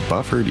what are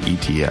buffered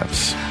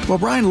ETFs. Well,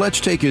 Brian, let's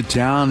take it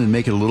down and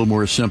make it a little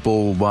more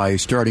simple by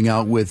starting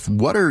out with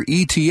what are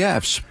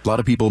ETFs? A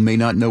lot of people may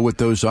not know what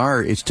those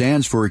are. It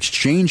stands for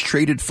Exchange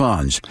Traded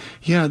Funds.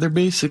 Yeah, they're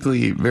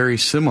basically very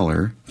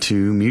similar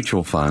to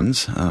mutual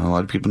funds. A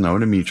lot of people know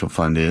what a mutual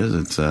fund is.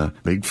 It's a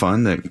big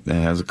fund that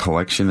has a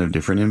collection of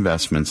different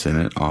investments in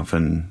it,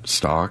 often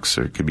stocks,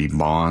 or it could be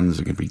bonds,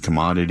 it could be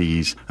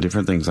commodities,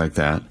 different things like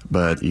that.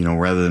 But,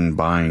 rather than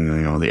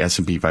buying, the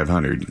S&P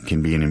 500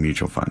 can be in a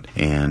mutual fund.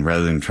 And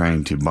rather than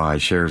trying to buy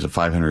shares of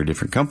 500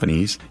 different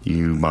companies,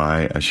 you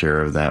buy a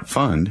share of that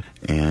fund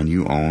and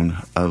you own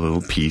a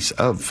little piece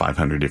of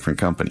 500 different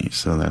companies.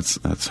 So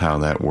that's how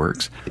that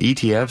works.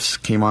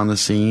 ETFs came on the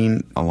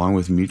scene along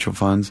with mutual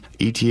funds.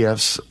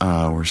 ETFs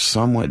were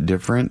somewhat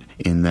different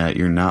in that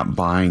you're not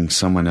buying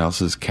someone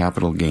else's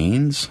capital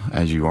gains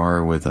as you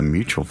are with a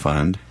mutual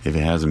fund. If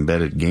it has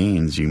embedded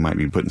gains, you might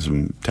be putting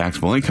some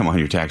taxable income on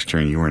your tax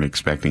return you weren't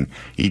expecting.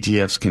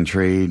 ETFs can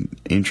trade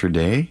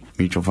intraday.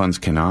 Mutual funds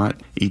cannot.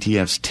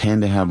 ETFs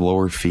tend to have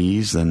lower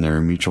fees than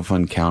their mutual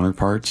fund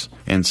counterparts.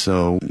 And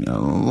so a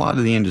lot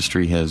of the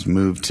industry has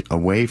moved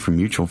away from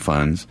mutual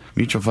funds.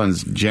 Mutual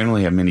funds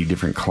generally have many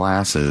different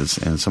classes,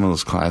 and some of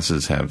those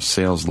classes have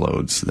sales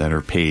loads that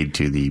are paid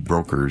to the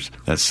brokers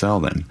that sell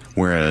them,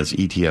 whereas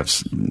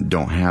ETFs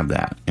don't have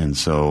that. And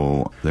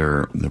so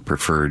they're the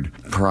preferred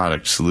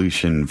product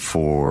solution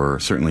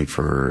certainly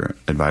for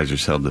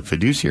advisors held to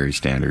fiduciary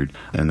standard,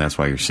 and that's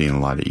why you're seeing a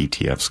lot of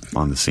ETFs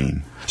on the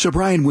scene. So,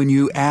 Brian, when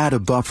you add a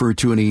buffer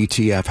to an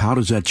ETF, how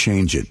does that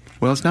change it?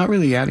 Well, it's not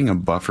really adding a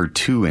buffer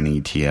to an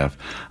ETF.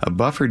 A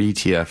buffered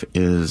ETF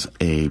is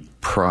a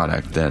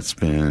product that's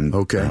been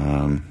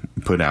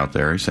put out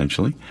there,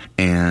 essentially,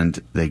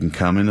 and they can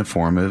come in the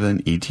form of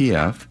an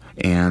ETF.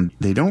 And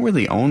they don't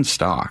really own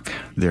stock.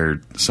 They're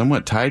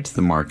somewhat tied to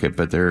the market,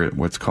 but they're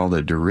what's called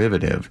a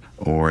derivative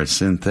or a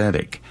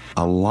synthetic.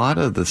 A lot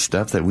of the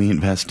stuff that we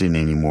invest in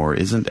anymore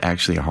isn't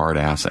actually a hard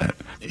asset.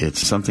 It's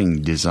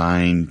something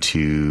designed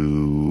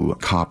to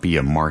copy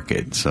a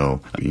market.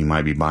 So you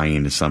might be buying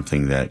into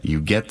something that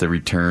you get the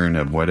return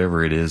of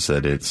whatever it is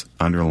that its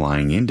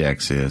underlying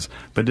index is,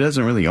 but it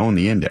doesn't really own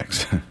the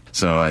index.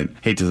 So I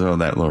hate to throw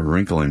that little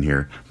wrinkle in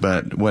here,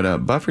 but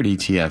what buffered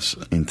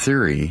ETFs, in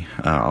theory,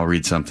 I'll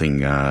read something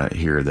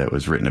here that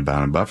was written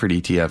about them. Buffered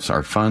ETFs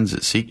are funds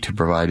that seek to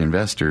provide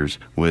investors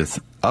with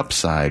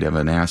upside of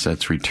an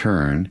asset's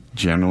return,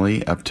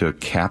 generally up to a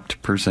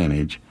capped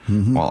percentage,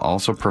 while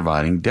also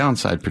providing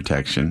downside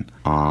protection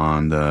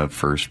on the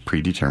first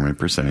predetermined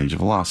percentage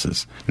of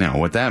losses. Now,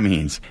 what that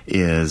means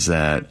is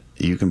that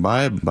you can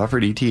buy a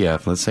buffered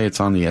ETF. Let's say it's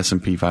on the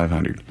S&P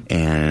 500.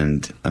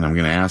 And I'm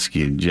going to ask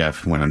you,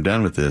 Jeff, when I'm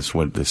done with this,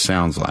 what this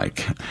sounds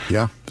like.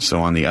 Yeah. So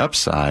on the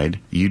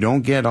upside, you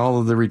don't get all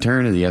of the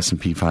return of the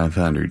S&P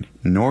 500,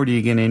 nor do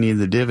you get any of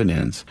the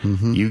dividends.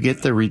 You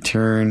get the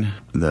return,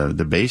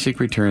 the basic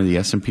return of the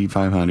S&P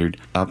 500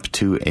 up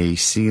to a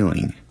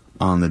ceiling.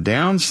 On the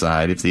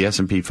downside, if the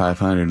S&P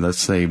 500, let's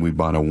say we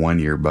bought a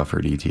 1-year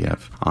buffered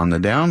ETF, on the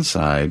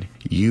downside,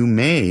 you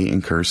may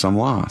incur some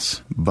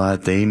loss,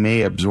 but they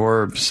may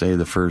absorb, say,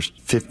 the first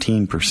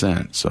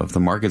 15%. So if the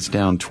market's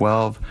down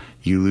 12,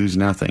 you lose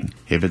nothing.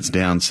 If it's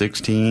down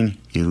 16,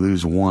 you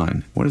lose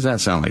 1. What does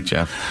that sound like,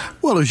 Jeff?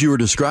 Well, as you were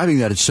describing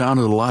that, it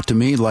sounded a lot to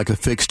me like a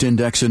fixed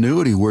index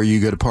annuity where you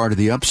get a part of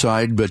the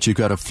upside, but you've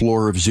got a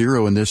floor of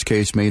 0. In this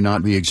case, may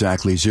not be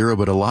exactly 0,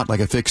 but a lot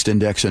like a fixed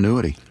index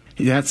annuity.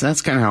 That's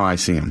kind of how I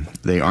see them.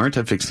 They aren't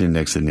a fixed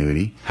index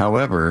annuity.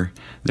 However,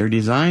 they're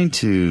designed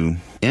to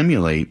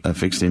emulate a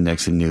fixed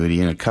index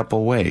annuity in a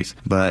couple ways.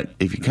 But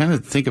if you kind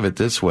of think of it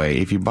this way,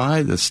 if you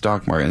buy the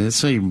stock market, and let's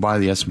say you buy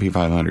the S&P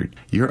 500,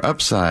 your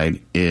upside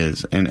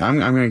is, and I'm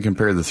going to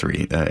compare the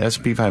three,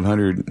 S&P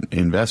 500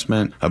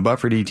 investment, a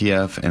buffered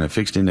ETF, and a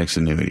fixed index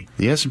annuity.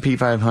 The S&P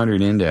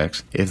 500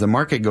 index, if the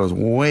market goes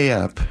way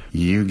up,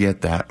 you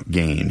get that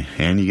gain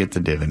and you get the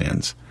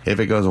dividends. If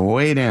it goes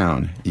way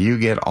down, you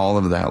get all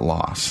of that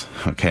loss,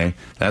 okay?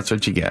 That's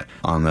what you get.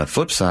 On the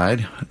flip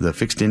side, the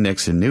fixed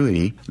index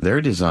annuity, they're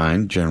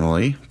designed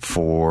generally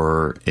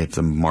for if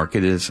the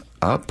market is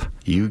up,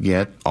 you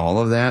get all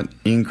of that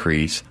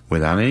increase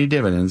without any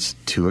dividends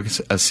to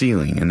a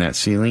ceiling, and that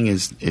ceiling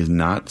is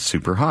not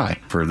super high.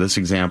 For this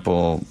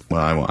example,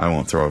 well, I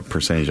won't throw a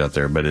percentage out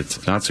there, but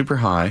it's not super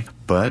high,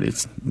 but a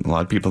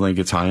lot of people think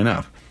it's high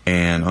enough.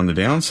 And on the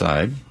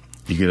downside,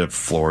 you get a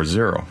floor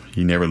 0.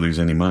 You never lose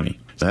any money.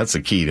 That's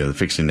the key to the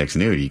fixed index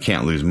annuity. You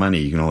can't lose money.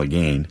 You can only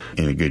gain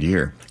in a good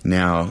year.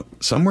 Now,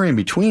 somewhere in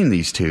between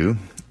these two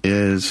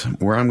is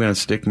where I'm going to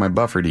stick my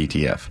buffered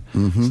ETF.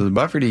 So the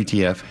buffered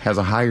ETF has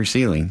a higher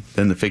ceiling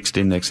than the fixed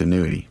index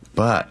annuity,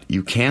 but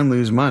you can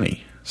lose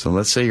money. So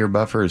let's say your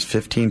buffer is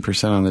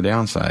 15% on the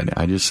downside.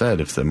 I just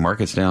said if the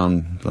market's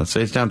down, let's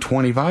say it's down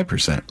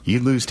 25%,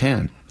 you'd lose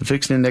 10. The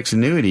fixed index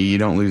annuity, you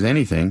don't lose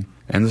anything.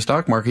 And the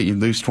stock market, you'd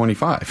lose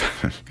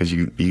 25 because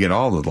you get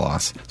all the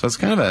loss. So it's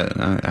kind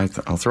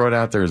of I'll throw it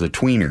out there as a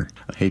tweener.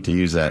 I hate to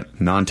use that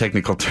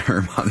non-technical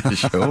term on the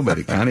show, but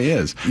it kind of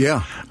is.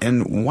 Yeah.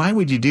 And why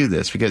would you do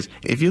this? Because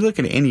if you look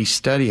at any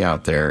study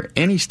out there,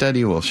 any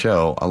study will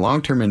show a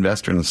long-term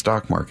investor in the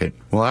stock market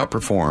will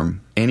outperform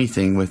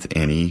anything with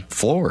any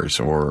floors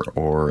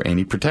or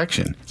any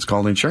protection. It's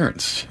called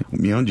insurance.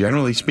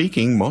 Generally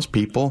speaking, most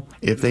people,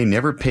 if they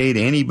never paid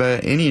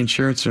any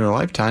insurance in their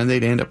lifetime,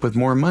 they'd end up with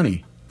more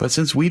money. But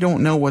since we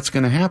don't know what's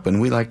going to happen,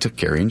 we like to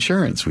carry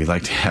insurance. We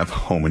like to have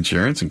home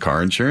insurance and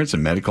car insurance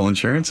and medical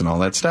insurance and all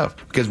that stuff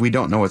because we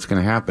don't know what's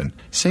going to happen.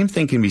 Same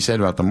thing can be said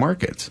about the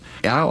markets.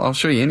 I'll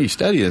show you any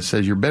study that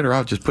says you're better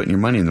off just putting your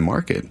money in the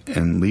market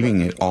and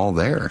leaving it all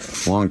there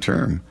long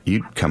term.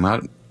 You'd come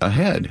out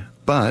ahead.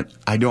 But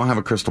I don't have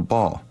a crystal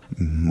ball.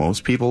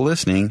 Most people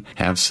listening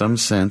have some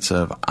sense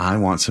of, I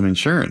want some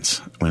insurance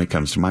when it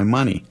comes to my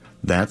money.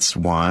 That's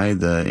why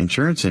the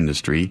insurance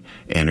industry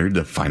entered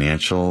the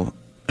financial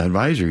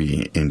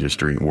advisory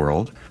industry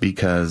world,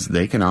 because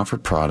they can offer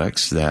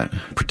products that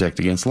protect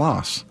against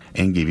loss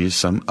and give you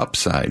some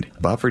upside.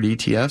 Buffered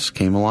ETFs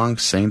came along,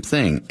 same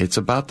thing. It's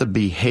about the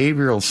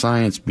behavioral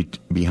science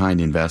behind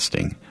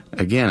investing.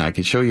 Again, I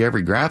could show you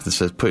every graph that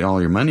says put all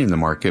your money in the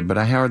market, but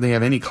I hardly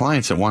have any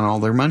clients that want all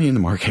their money in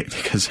the market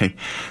because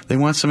they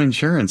want some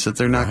insurance that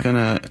they're not going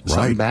to,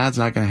 something bad's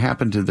not going to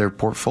happen to their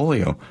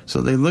portfolio.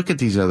 So they look at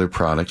these other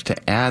products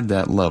to add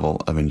that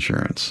level of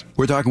insurance.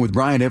 We're talking with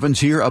Brian Evans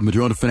here of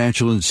Madrona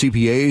Financial and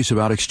CPAs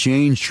about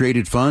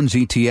exchange-traded funds,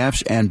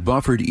 ETFs, and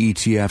buffered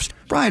ETFs.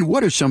 Brian,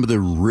 what are some of the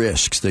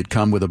risks that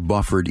come with a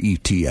buffered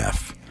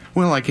ETF?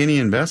 Well, like any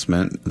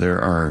investment, there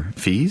are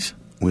fees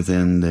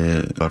within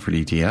the buffered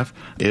ETF.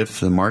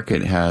 If the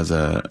market has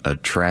a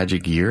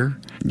tragic year,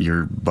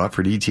 your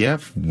buffered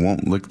ETF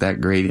won't look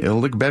that great. It'll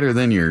look better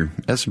than your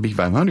S&P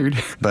 500,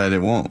 but it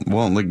won't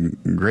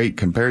look great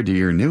compared to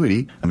your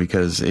annuity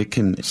because it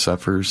can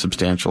suffer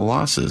substantial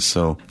losses.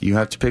 So you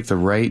have to pick the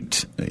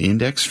right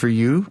index for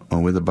you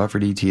with a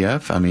buffered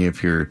ETF. I mean,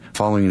 if you're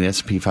following the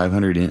S&P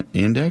 500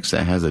 index,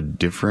 that has a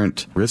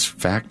different risk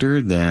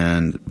factor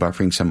than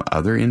buffering some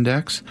other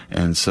index.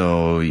 And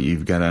so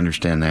you've got to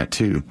understand that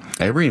too.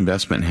 Every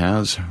investment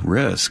has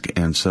risk.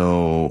 And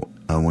so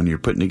when you're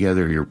putting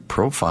together your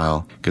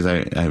profile, because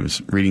I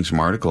was reading some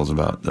articles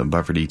about the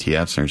buffered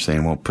ETFs, and they're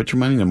saying, well, put your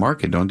money in the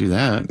market. Don't do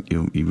that.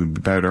 You would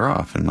be better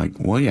off. And like,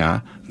 well,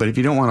 yeah, but if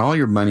you don't want all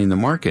your money in the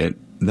market,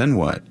 then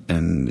what?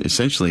 And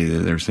essentially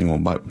they're saying,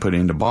 well, put it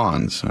into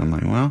bonds. I'm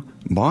like, well,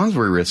 bonds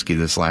were risky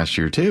this last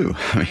year too.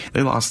 I mean,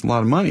 they lost a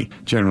lot of money,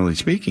 generally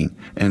speaking.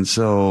 And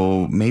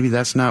so maybe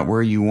that's not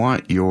where you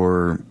want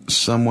your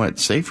somewhat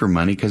safer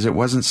money because it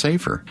wasn't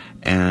safer.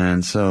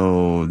 And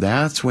so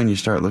that's when you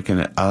start looking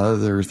at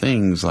other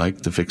things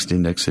like the fixed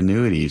index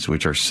annuities,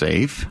 which are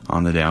safe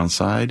on the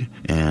downside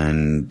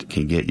and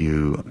can get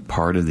you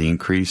part of the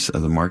increase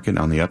of the market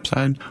on the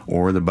upside,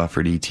 or the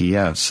buffered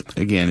ETFs.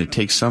 Again, it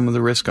takes some of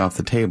the risk off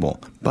the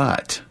table,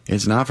 but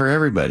it's not for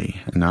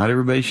everybody. Not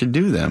everybody should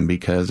do them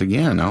because,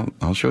 again,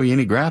 I'll show you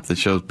any graph that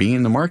shows being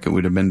in the market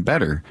would have been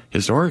better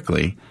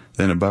historically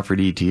than a buffered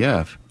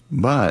ETF.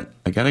 But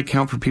I got to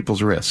account for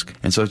people's risk.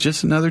 And so it's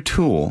just another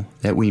tool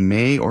that we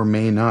may or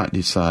may not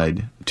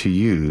decide to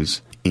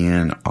use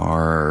in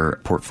our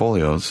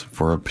portfolios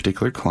for a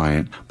particular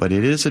client. But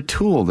it is a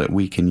tool that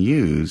we can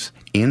use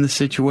in the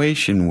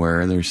situation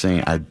where they're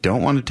saying, I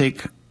don't want to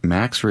take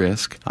max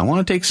risk. I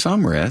want to take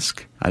some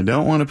risk. I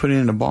don't want to put it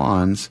into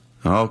bonds.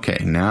 Okay,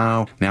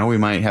 now we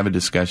might have a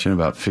discussion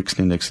about fixed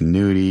index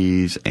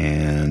annuities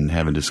and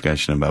have a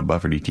discussion about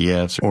buffered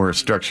ETFs or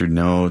structured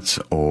notes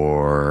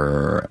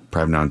or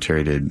private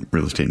non-traded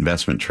real estate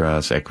investment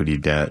trusts, equity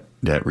debt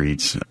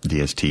REITs,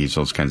 DSTs,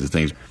 those kinds of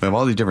things. We have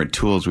all these different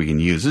tools we can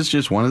use. This is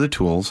just one of the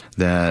tools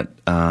that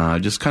I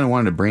just kind of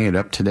wanted to bring it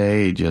up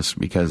today just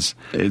because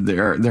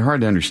they're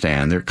hard to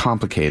understand. They're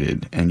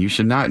complicated, and you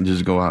should not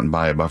just go out and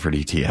buy a buffered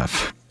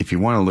ETF. If you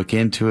want to look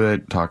into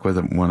it, talk with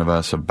one of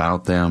us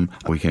about them.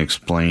 We can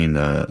explain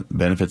the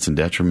benefits and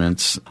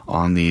detriments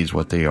on these,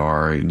 what they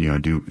are,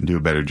 do a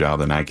better job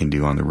than I can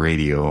do on the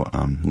radio.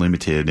 I'm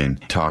limited in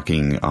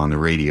talking on the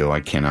radio.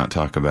 I cannot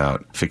talk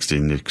about fixed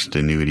indexed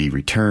annuity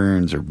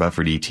returns or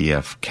buffered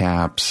ETF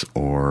caps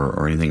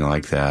or anything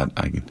like that.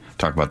 I can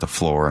talk about the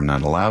floor. I'm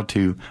not allowed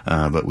to,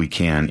 but we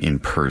can in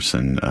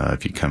person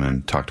if you come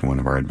and talk to one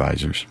of our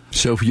advisors.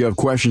 So if you have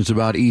questions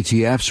about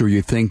ETFs or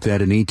you think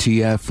that an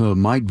ETF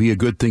might be a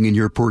good thing in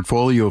your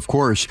portfolio, of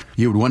course,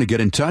 you would want to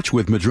get in touch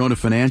with Madrona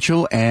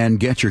Financial and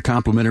get your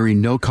complimentary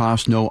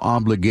no-cost,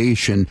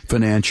 no-obligation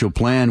financial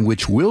plan,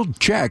 which will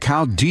check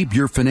how deep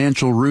your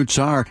financial roots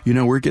are. You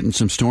know, we're getting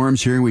some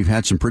storms here. We've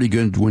had some pretty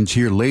good ones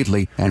here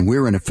lately, and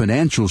we're in a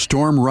financial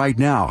storm right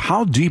now.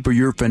 How deep are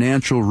your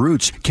financial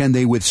roots? Can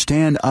they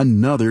withstand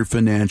another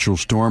financial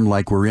storm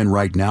like we're in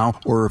right now,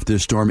 or if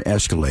this storm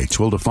escalates?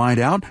 Well, to find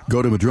out,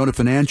 go to Madrona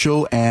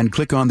Financial and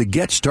click on the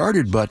Get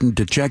Started button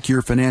to check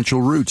your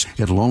financial roots.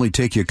 It'll only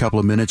take you a couple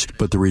of minutes,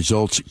 but the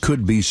results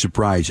could be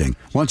surprising.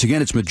 Once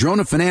again, it's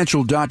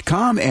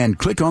MadronaFinancial.com and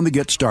click on the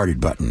Get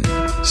Started button.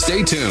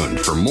 Stay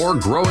tuned for more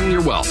Growing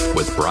Your Wealth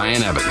with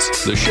Brian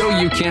Evans, the show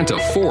you can't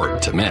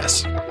afford to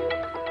miss.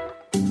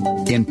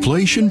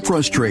 Inflation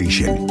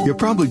frustration. You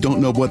probably don't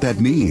know what that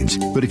means,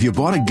 but if you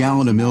bought a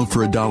gallon of milk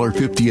for $1.50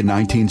 in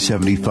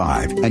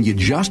 1975 and you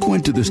just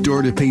went to the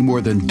store to pay more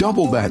than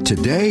double that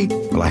today,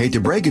 well, I hate to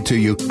break it to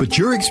you, but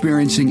you're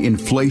experiencing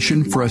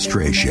inflation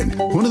frustration.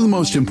 One of the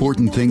most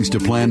important things to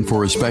plan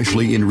for,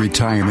 especially in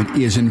retirement,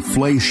 is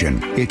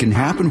inflation. It can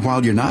happen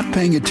while you're not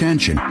paying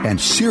attention and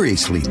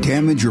seriously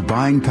damage your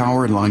buying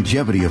power and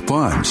longevity of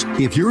funds.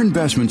 If your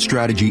investment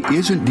strategy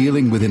isn't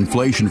dealing with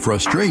inflation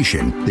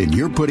frustration, then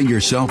you're putting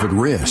yourself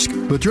at risk.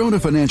 Madrona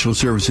Financial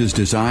Services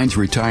designs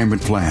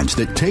retirement plans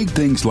that take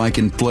things like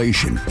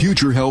inflation,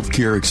 future health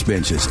care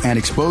expenses, and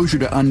exposure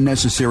to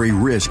unnecessary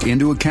risk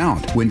into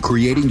account when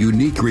creating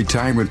unique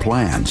retirement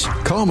plans.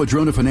 Call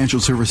Madrona Financial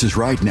Services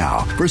right now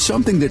for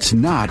something that's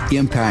not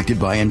impacted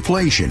by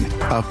inflation.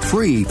 A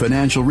free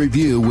financial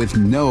review with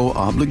no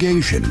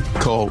obligation.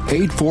 Call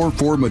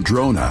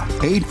 844-MADRONA,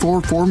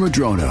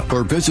 844-MADRONA,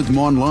 or visit them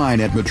online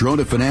at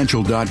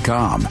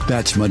MadronaFinancial.com.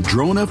 That's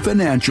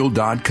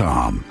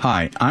MadronaFinancial.com.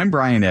 Hi, I'm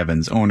Brian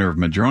Evans, owner of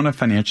Madrona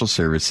Financial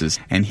Services,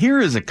 and here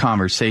is a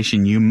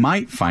conversation you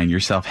might find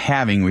yourself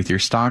having with your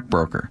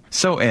stockbroker.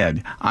 So,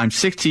 Ed, I'm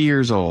 60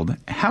 years old.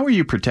 How are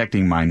you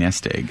protecting my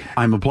nest egg?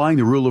 I'm applying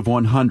the rule of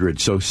 100,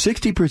 so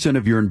 60%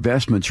 of your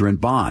investments are in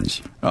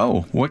bonds.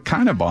 Oh, what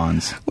kind of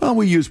bonds? Well,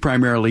 we use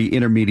primarily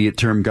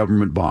intermediate-term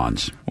government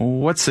bonds.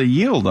 What's the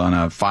yield on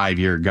a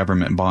 5-year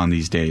government bond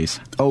these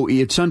days? Oh,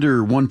 it's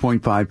under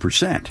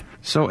 1.5%.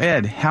 So,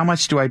 Ed, how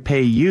much do I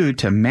pay you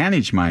to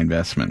manage my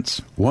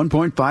investments?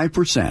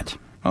 1.5%.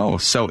 Oh,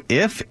 so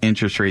if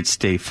interest rates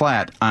stay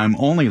flat, I'm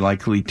only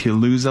likely to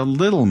lose a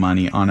little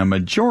money on a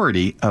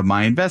majority of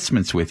my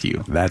investments with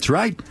you. That's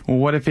right. Well,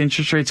 what if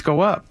interest rates go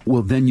up?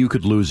 Well, then you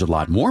could lose a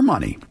lot more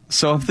money.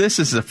 So if this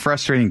is a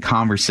frustrating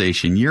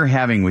conversation you're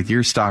having with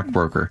your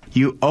stockbroker,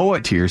 you owe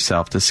it to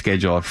yourself to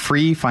schedule a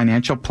free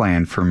financial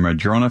plan from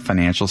Madrona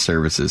Financial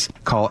Services.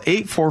 Call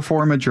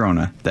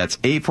 844-MADRONA. That's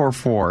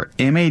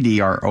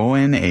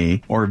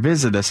 844-MADRONA, or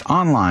visit us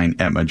online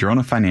at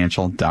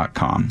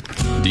MadronaFinancial.com.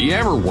 Do you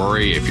ever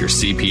worry if your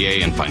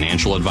CPA and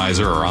financial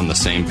advisor are on the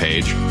same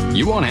page?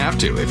 You won't have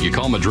to if you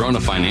call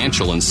Madrona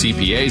Financial and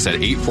CPAs at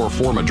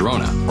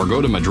 844-MADRONA or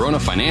go to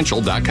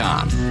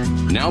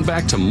MadronaFinancial.com. Now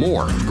back to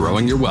more of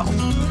Growing Your Wealth.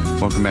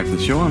 Welcome back to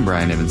the show. I'm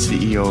Brian Evans,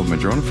 CEO of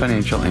Madrona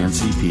Financial and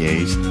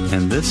CPAs.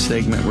 And this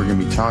segment, we're going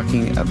to be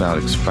talking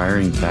about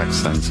expiring tax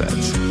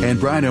sunsets. And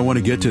Brian, I want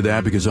to get to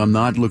that because I'm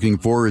not looking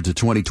forward to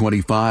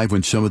 2025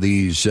 when some of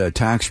these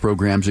tax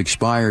programs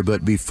expire.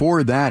 But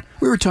before that,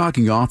 we were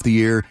talking off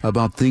the air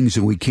about things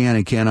that we can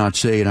and cannot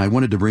say. And I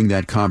wanted to bring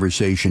that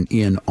conversation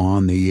in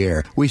on the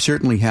air. We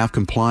certainly have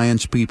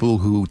compliance people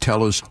who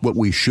tell us what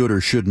we should or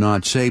should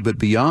not say. But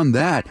beyond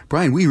that,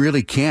 Brian, we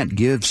really can't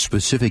give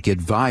specific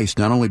advice,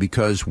 not only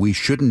because we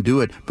shouldn't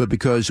do it, but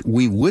because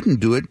we wouldn't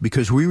do it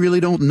because we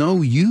really don't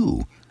know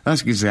you.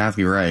 That's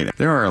exactly right.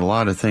 There are a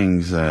lot of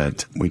things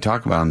that we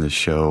talk about on this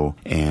show,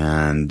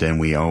 and then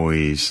we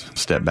always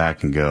step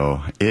back and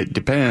go, it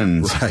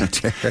depends.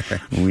 Right.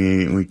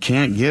 We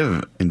can't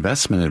give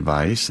investment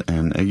advice,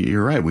 and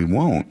you're right, we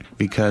won't,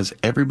 because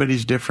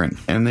everybody's different,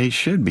 and they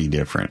should be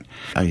different.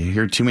 I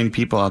hear too many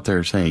people out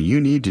there saying,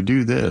 you need to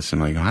do this. I'm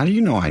like, how do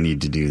you know I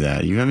need to do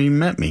that? You haven't even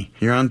met me.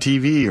 You're on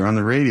TV, you're on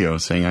the radio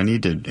saying I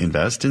need to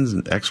invest in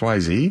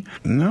XYZ?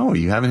 No,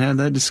 you haven't had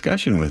that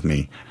discussion with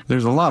me.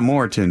 There's a lot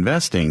more to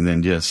investing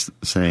than just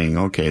saying,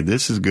 okay,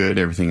 this is good,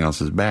 everything else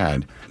is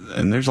bad.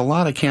 And there's a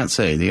lot I can't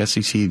say. The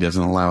SEC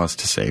doesn't allow us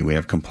to say. We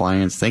have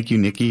compliance. Thank you,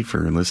 Nikki,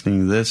 for listening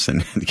to this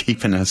and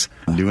keeping us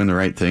doing the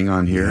right thing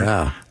on here.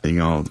 Yeah. You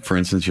know, for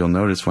instance, you'll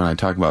notice when I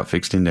talk about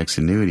fixed index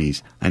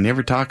annuities, I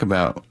never talk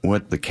about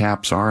what the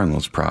caps are on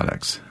those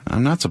products.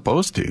 I'm not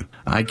supposed to.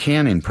 I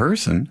can in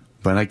person,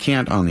 but I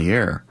can't on the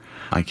air.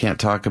 I can't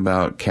talk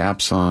about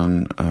caps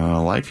on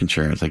life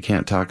insurance. I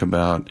can't talk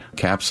about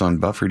caps on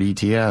buffered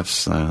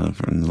ETFs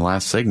from the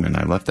last segment.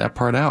 I left that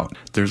part out.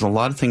 There's a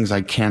lot of things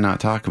I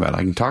cannot talk about. I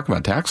can talk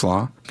about tax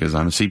law because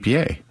I'm a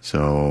CPA.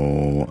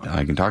 So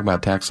I can talk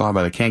about tax law,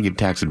 but I can't give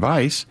tax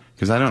advice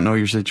because I don't know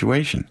your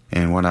situation.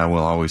 And what I will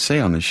always say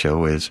on the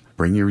show is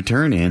bring your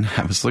return in,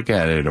 have us look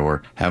at it,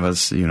 or have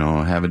us,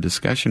 have a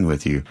discussion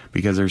with you,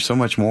 because there's so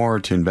much more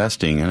to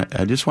investing. And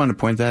I just want to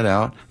point that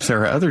out.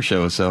 There are other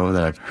shows, though,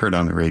 that I've heard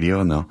on the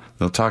radio, and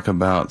they'll talk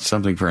about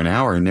something for an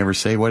hour and never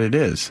say what it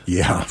is.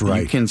 Yeah,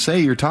 right. You can say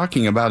you're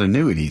talking about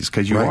annuities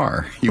because you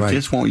are. You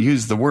just won't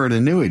use the word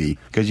annuity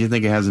because you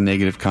think it has a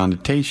negative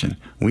connotation.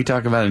 We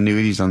talk about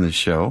annuities on this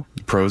show,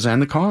 the pros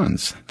and the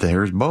cons.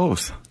 There's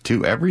both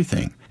to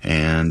everything.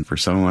 And for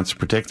someone who wants to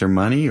protect their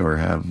money or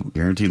have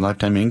guaranteed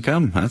lifetime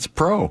income, that's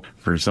pro.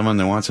 For someone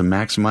that wants to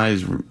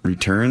maximize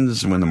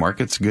returns when the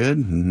market's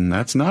good,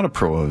 that's not a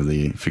pro of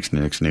the fixed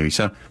index annuity.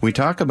 So we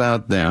talk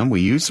about them.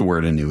 We use the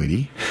word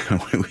annuity.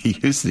 We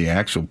use the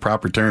actual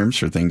proper terms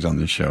for things on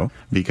this show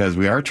because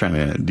we are trying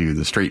to do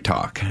the straight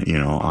talk,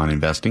 on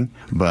investing.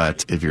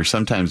 But if you're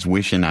sometimes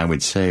wishing I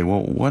would say,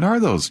 well, what are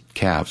those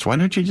caps? Why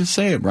don't you just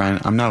say it, Brian?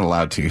 I'm not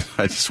allowed to.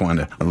 I just want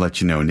to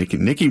let you know.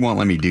 Nikki won't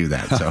let me do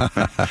that. So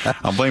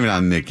I'll blame it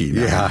on Nikki.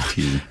 Yeah.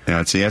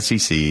 It's the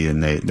SEC,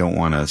 and they don't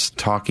want us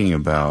talking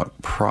about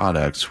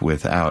products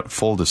without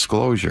full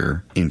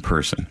disclosure in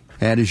person.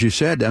 And as you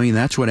said,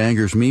 that's what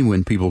angers me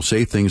when people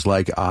say things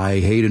like,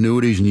 I hate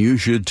annuities and you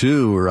should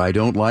too, or I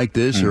don't like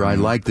this, or I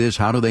like this.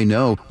 How do they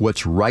know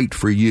what's right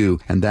for you?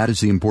 And that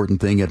is the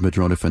important thing at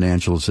Madrona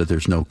Financial, is that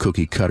there's no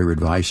cookie cutter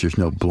advice. There's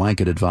no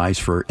blanket advice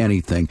for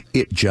anything.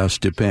 It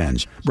just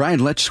depends. Brian,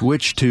 let's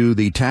switch to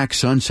the Tax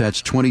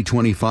Sunsets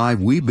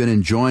 2025. We've been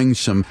enjoying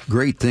some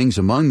great things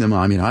among them.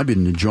 I've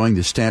been enjoying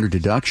the standard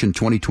deduction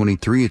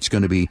 2023. It's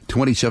going to be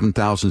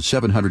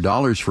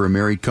 $27,700 for a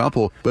married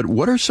couple. But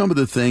what are some of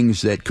the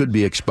things that could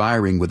be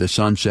expiring with a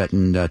sunset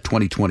in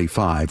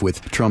 2025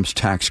 with Trump's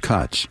tax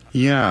cuts?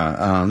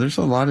 Yeah, there's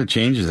a lot of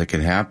changes that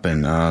could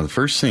happen. The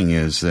first thing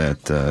is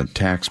that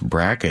tax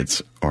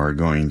brackets are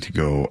going to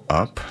go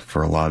up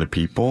for a lot of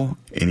people.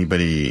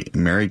 Anybody,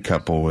 married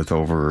couple with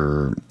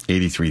over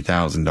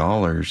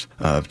 $83,000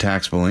 of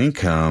taxable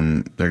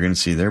income, they're going to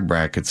see their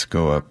brackets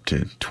go up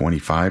to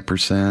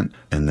 25%,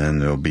 and then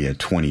there'll be a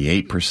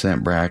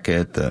 28%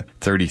 bracket. The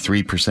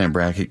 33%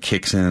 bracket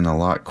kicks in a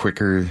lot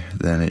quicker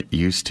than it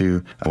used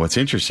to. What's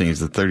interesting is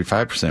the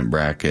 35%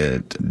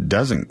 bracket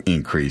doesn't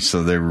increase,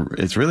 so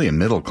it's really a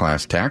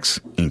middle-class tax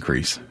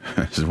increase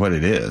is what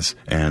it is.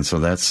 And so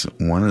that's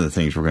one of the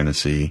things we're going to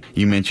see.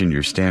 You mentioned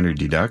your standard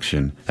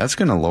deduction. That's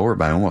going to lower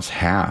by almost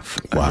half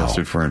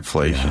adjusted for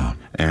inflation. Yeah.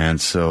 And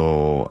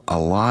so a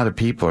lot of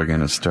people are going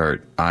to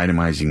start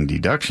itemizing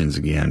deductions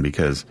again,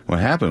 because what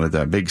happened with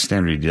that big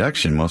standard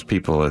deduction, most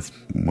people with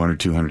 $100,000 or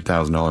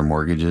 $200,000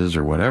 mortgages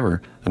or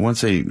whatever,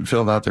 once they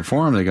filled out their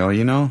form, they go,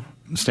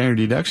 standard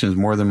deduction is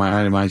more than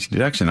my itemized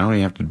deduction. I don't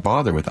even have to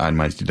bother with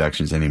itemized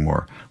deductions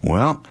anymore.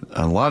 Well,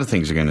 a lot of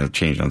things are going to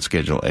change on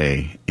Schedule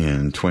A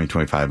in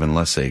 2025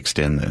 unless they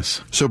extend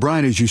this. So,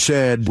 Brian, as you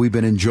said, we've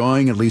been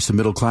enjoying, at least the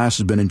middle class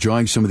has been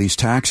enjoying some of these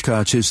tax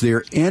cuts. Is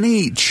there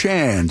any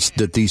chance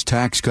that these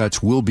tax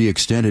cuts will be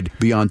extended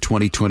beyond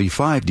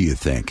 2025, do you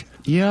think?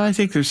 Yeah, I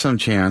think there's some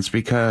chance,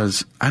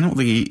 because I don't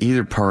think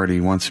either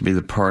party wants to be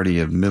the party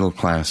of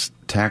middle-class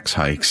tax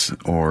hikes,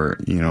 or,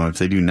 if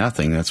they do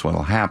nothing, that's what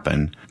will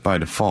happen by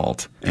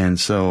default. And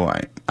so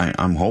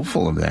I'm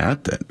hopeful of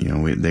that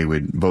they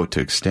would vote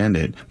to extend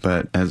it.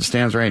 But as it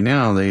stands right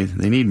now, they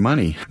need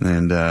money,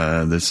 and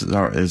this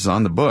is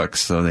on the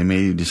books, so they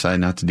may decide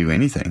not to do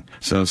anything.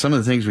 So some of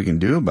the things we can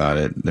do about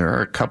it, there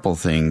are a couple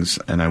things,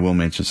 and I will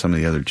mention some of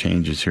the other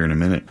changes here in a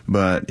minute.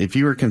 But if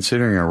you were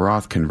considering a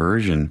Roth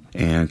conversion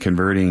and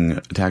converting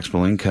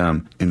taxable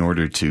income in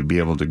order to be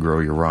able to grow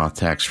your Roth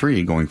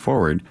tax-free going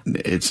forward,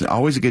 it's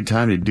always a good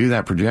time to do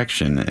that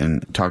projection.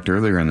 And talked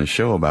earlier in the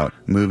show about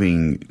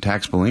moving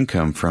taxable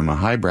income from a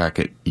high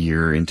bracket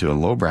year into a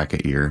low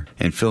bracket year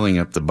and filling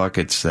up the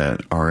buckets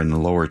that are in the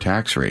lower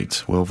tax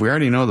rates. Well, if we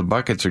already know the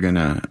buckets are going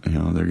to,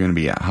 they're going to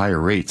be at higher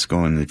rates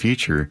going in the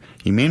future,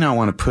 you may not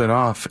want to put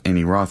off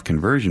any Roth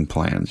conversion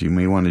plans. You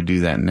may want to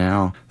do that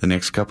now, the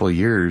next couple of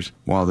years,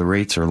 while the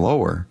rates are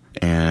lower,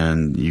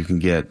 and you can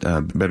get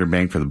a better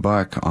bang for the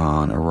buck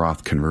on a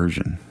Roth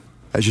conversion.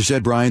 As you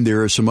said, Brian,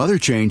 there are some other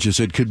changes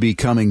that could be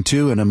coming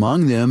too, and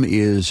among them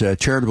is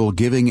charitable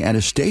giving and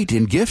estate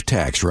and gift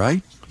tax,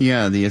 right?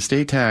 Yeah, the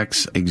estate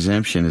tax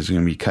exemption is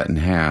going to be cut in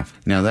half.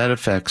 Now, that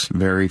affects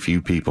very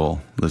few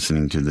people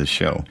listening to this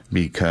show,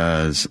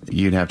 because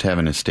you'd have to have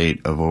an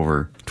estate of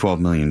over $12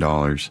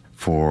 million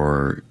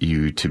for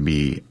you to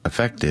be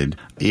affected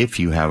if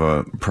you have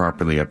a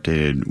properly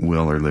updated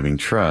will or living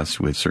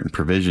trust with certain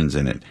provisions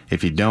in it.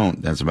 If you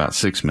don't, that's about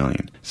 $6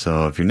 million.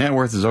 So if your net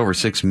worth is over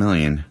 $6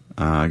 million,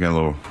 I got a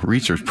little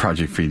research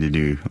project for you to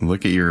do.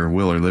 Look at your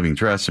will or living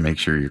trust and make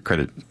sure your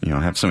credit,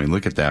 have somebody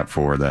look at that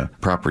for the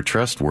proper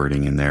trust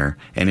wording in there.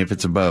 And if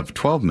it's above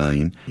 $12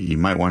 million, you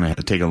might want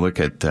to take a look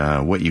at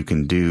what you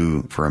can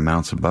do for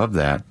amounts above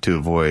that to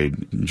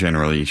avoid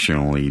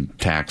generationally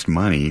taxed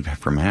money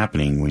from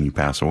happening when you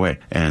pass away.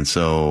 And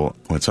so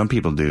what some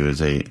people do is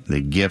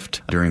they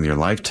gift during their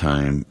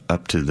lifetime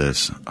up to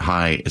this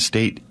high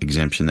estate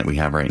exemption that we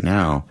have right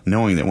now,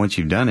 knowing that once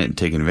you've done it and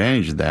taken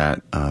advantage of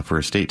that for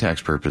estate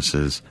tax purposes,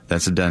 purposes,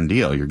 that's a done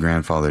deal. You're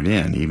grandfathered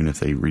in, even if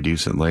they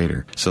reduce it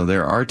later. So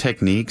there are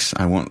techniques.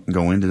 I won't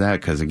go into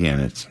that because, again,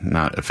 it's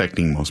not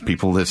affecting most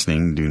people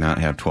listening, do not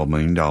have $12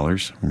 million, or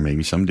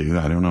maybe some do,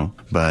 I don't know.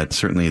 But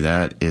certainly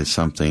that is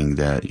something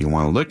that you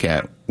want to look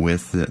at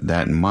with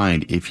that in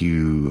mind if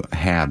you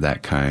have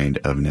that kind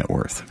of net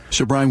worth.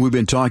 So, Brian, we've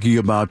been talking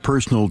about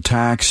personal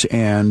tax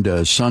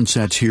and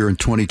sunsets here in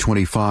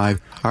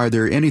 2025. Are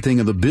there anything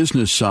on the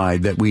business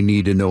side that we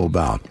need to know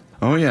about?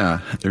 Oh, yeah.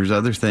 There's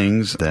other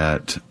things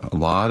that a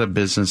lot of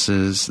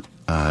businesses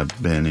have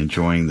been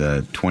enjoying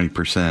the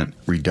 20%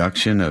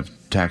 reduction of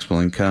taxable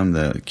income,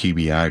 the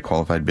QBI,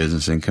 Qualified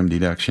Business Income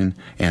Deduction,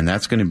 and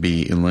that's going to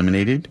be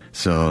eliminated.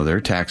 So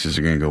their taxes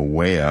are going to go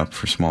way up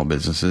for small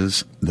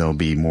businesses. There'll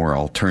be more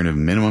alternative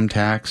minimum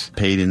tax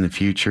paid in the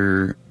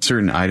future.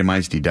 Certain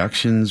itemized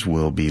deductions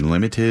will be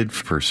limited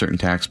for certain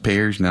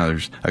taxpayers. Now,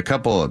 there's a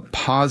couple of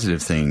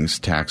positive things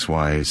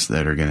tax-wise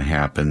that are going to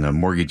happen. The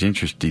mortgage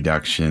interest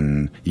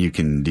deduction, you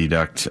can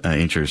deduct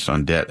interest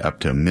on debt up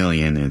to $1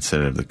 million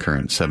instead of the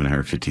current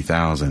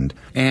 $750,000,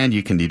 and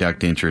you can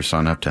deduct interest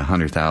on up to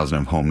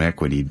 $100,000 of home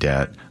equity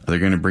debt. They're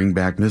going to bring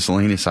back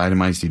miscellaneous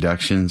itemized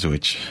deductions,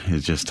 which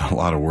is just a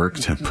lot of work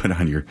to put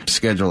on your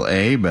Schedule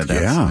A, but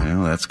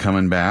that's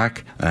coming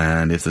back.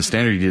 And if the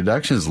standard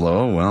deduction is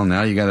low, well,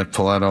 now you got to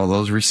pull out all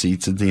those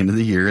receipts at the end of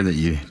the year that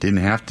you didn't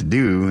have to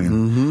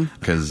do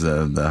because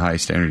the high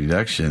standard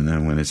deduction.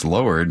 And when it's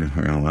lowered,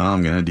 well,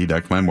 I'm going to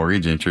deduct my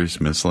mortgage interest,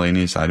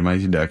 miscellaneous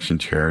itemized deduction,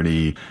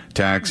 charity,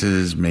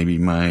 taxes, maybe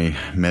my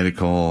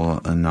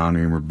medical,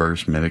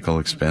 non-reimbursed medical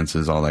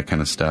expenses, all that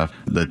kind of stuff.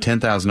 The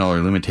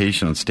 $10,000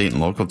 limitation on state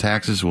and local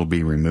taxes will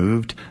be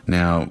removed.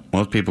 Now,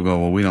 most people go,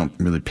 well, we don't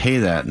really pay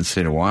that in the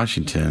state of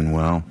Washington.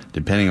 Well,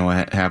 depending on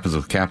what happens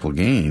with capital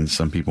gains,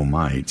 some people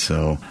might.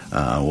 So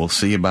we'll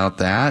see about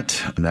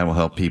that. That will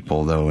help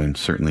people, though, and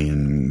certainly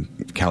in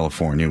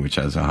California, which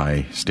has a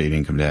high state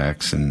income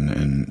tax,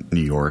 and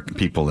New York,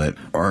 people that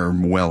are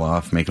well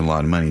off, making a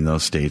lot of money in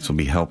those states will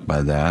be helped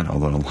by that,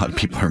 although a lot of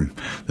people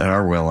that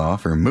are well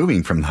off are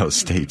moving from those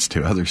states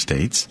to other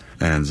states.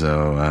 And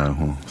so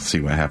we'll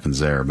see what happens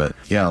there. But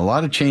yeah, a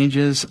lot of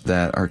changes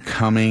that are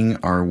coming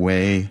our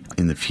way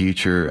in the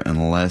future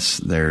unless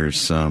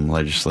there's some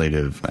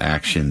legislative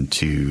action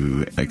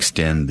to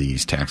extend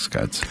these tax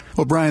cuts.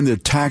 Well, Brian, the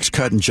Tax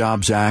Cut and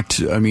Jobs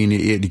Act, I mean,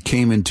 it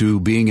came into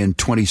being in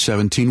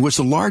 2017, was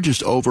the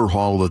largest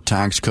overhaul of the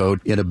tax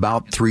code in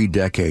about 3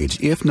 decades.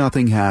 If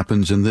nothing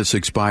happens and this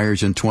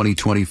expires in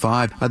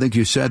 2025, I think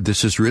you said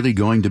this is really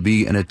going to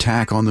be an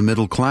attack on the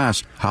middle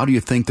class. How do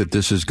you think that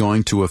this is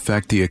going to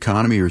affect the economy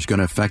or is going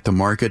to affect the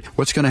market?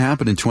 What's going to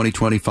happen in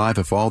 2025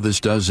 if all this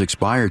does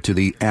expire to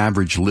the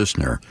average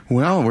listener?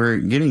 Well, we're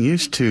getting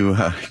used to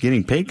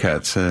getting pay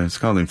cuts. It's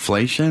called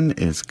inflation.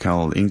 It's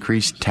called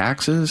increased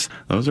taxes.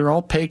 Those are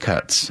all pay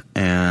cuts.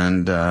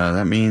 And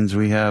that means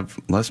we have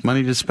less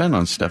money to spend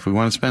on stuff we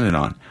want to spend it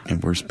on.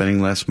 If we're spending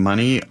less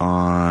money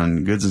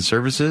on goods and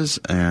services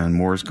and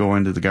more is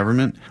going to the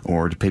government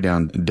or to pay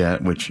down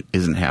debt, which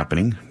isn't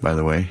happening, by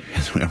the way.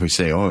 As we always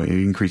say, oh,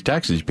 you increase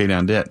taxes, you pay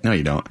down debt. No,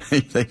 you don't.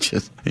 They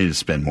just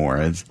spend more.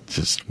 It's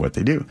just what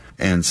they do.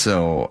 And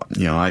so,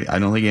 I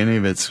don't think any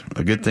of it's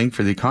a good thing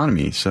for the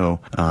economy. So,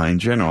 in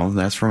general,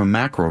 that's from a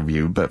macro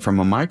view. But from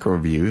a micro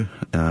view,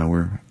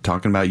 we're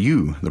talking about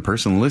you, the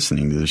person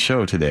listening to the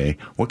show today.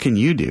 What can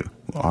you do?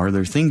 Are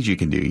there things you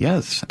can do?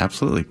 Yes,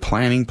 absolutely.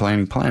 Planning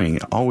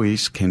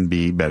always can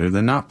be better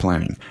than not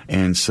planning.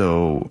 And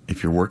so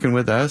if you're working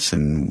with us,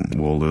 and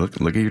we'll look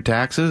at your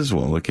taxes,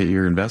 we'll look at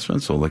your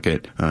investments, we'll look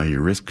at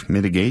your risk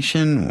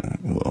mitigation,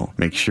 we'll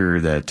make sure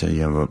that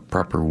you have a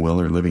proper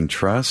will or living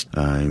trust,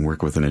 and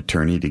work with an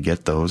attorney to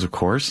get those, of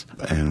course.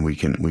 And we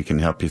can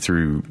help you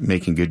through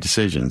making good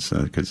decisions,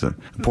 because the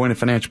point of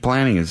financial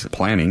planning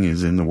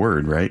is in the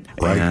word, right?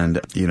 And,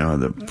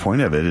 the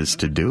point of it is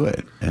to do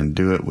it, and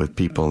do it with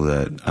people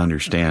that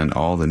understand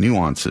all the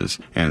nuances.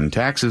 And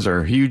taxes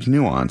are a huge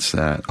nuance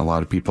that a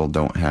lot of people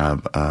don't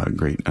have a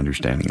great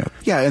understanding of.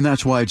 Yeah, and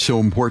that's why it's so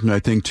important, I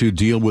think, to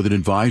deal with an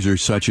advisor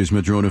such as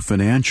Madrona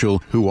Financial,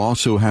 who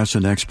also has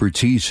an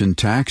expertise in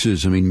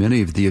taxes. I mean,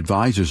 many of the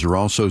advisors are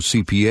also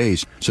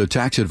CPAs. So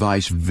tax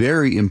advice,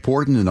 very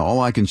important. And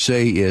all I can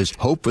say is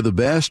hope for the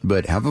best,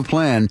 but have a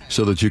plan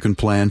so that you can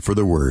plan for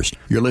the worst.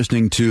 You're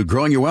listening to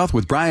Growing Your Wealth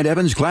with Brian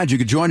Evans. Glad you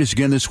could join us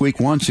again this week.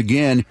 Once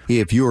again,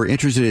 if you're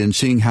interested in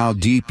seeing how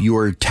deep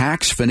your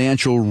tax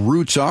financial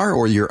roots are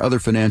or your other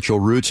financial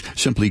roots,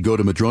 simply go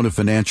to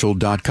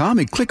MadronaFinancial.com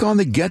and click on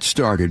the Get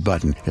Started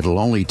button. It'll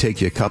only take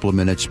you a couple of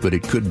minutes, but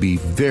it could be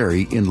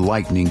very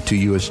enlightening to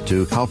you as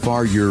to how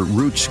far your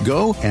roots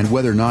go and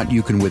whether or not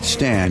you can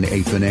withstand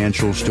a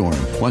financial storm.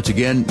 Once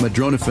again,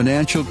 Madrona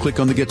Financial, click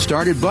on the Get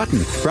Started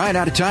button. Brian,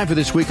 out of time for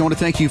this week. I want to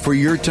thank you for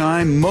your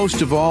time.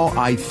 Most of all,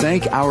 I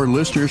thank our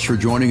listeners for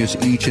joining us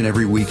each and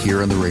every week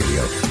here on the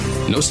radio.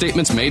 No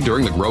statements made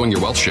during the Growing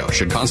Your Wealth show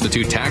should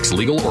constitute tax,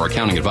 legal, or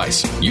accounting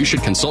advice. You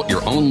should consult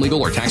your own legal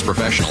or tax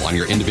professional on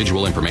your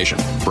individual information.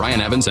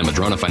 Brian Evans and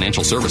Madrona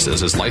Financial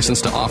Services is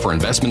licensed to offer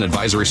investment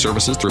advisory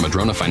services through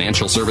Madrona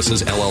Financial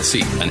Services,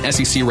 LLC, an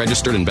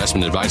SEC-registered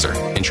investment advisor.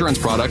 Insurance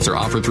products are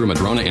offered through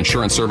Madrona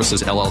Insurance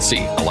Services,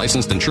 LLC, a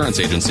licensed insurance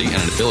agency and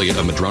an affiliate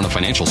of Madrona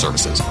Financial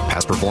Services.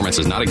 Past performance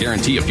is not a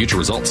guarantee of future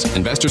results.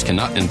 Investors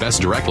cannot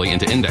invest directly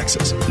into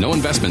indexes. No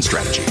investment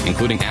strategy,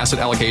 including asset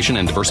allocation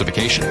and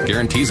diversification,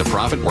 guarantees a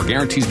profit or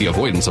guarantees the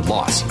avoidance of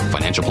loss.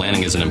 Financial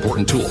planning is an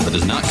important tool that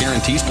does not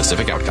guarantee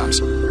specific outcomes.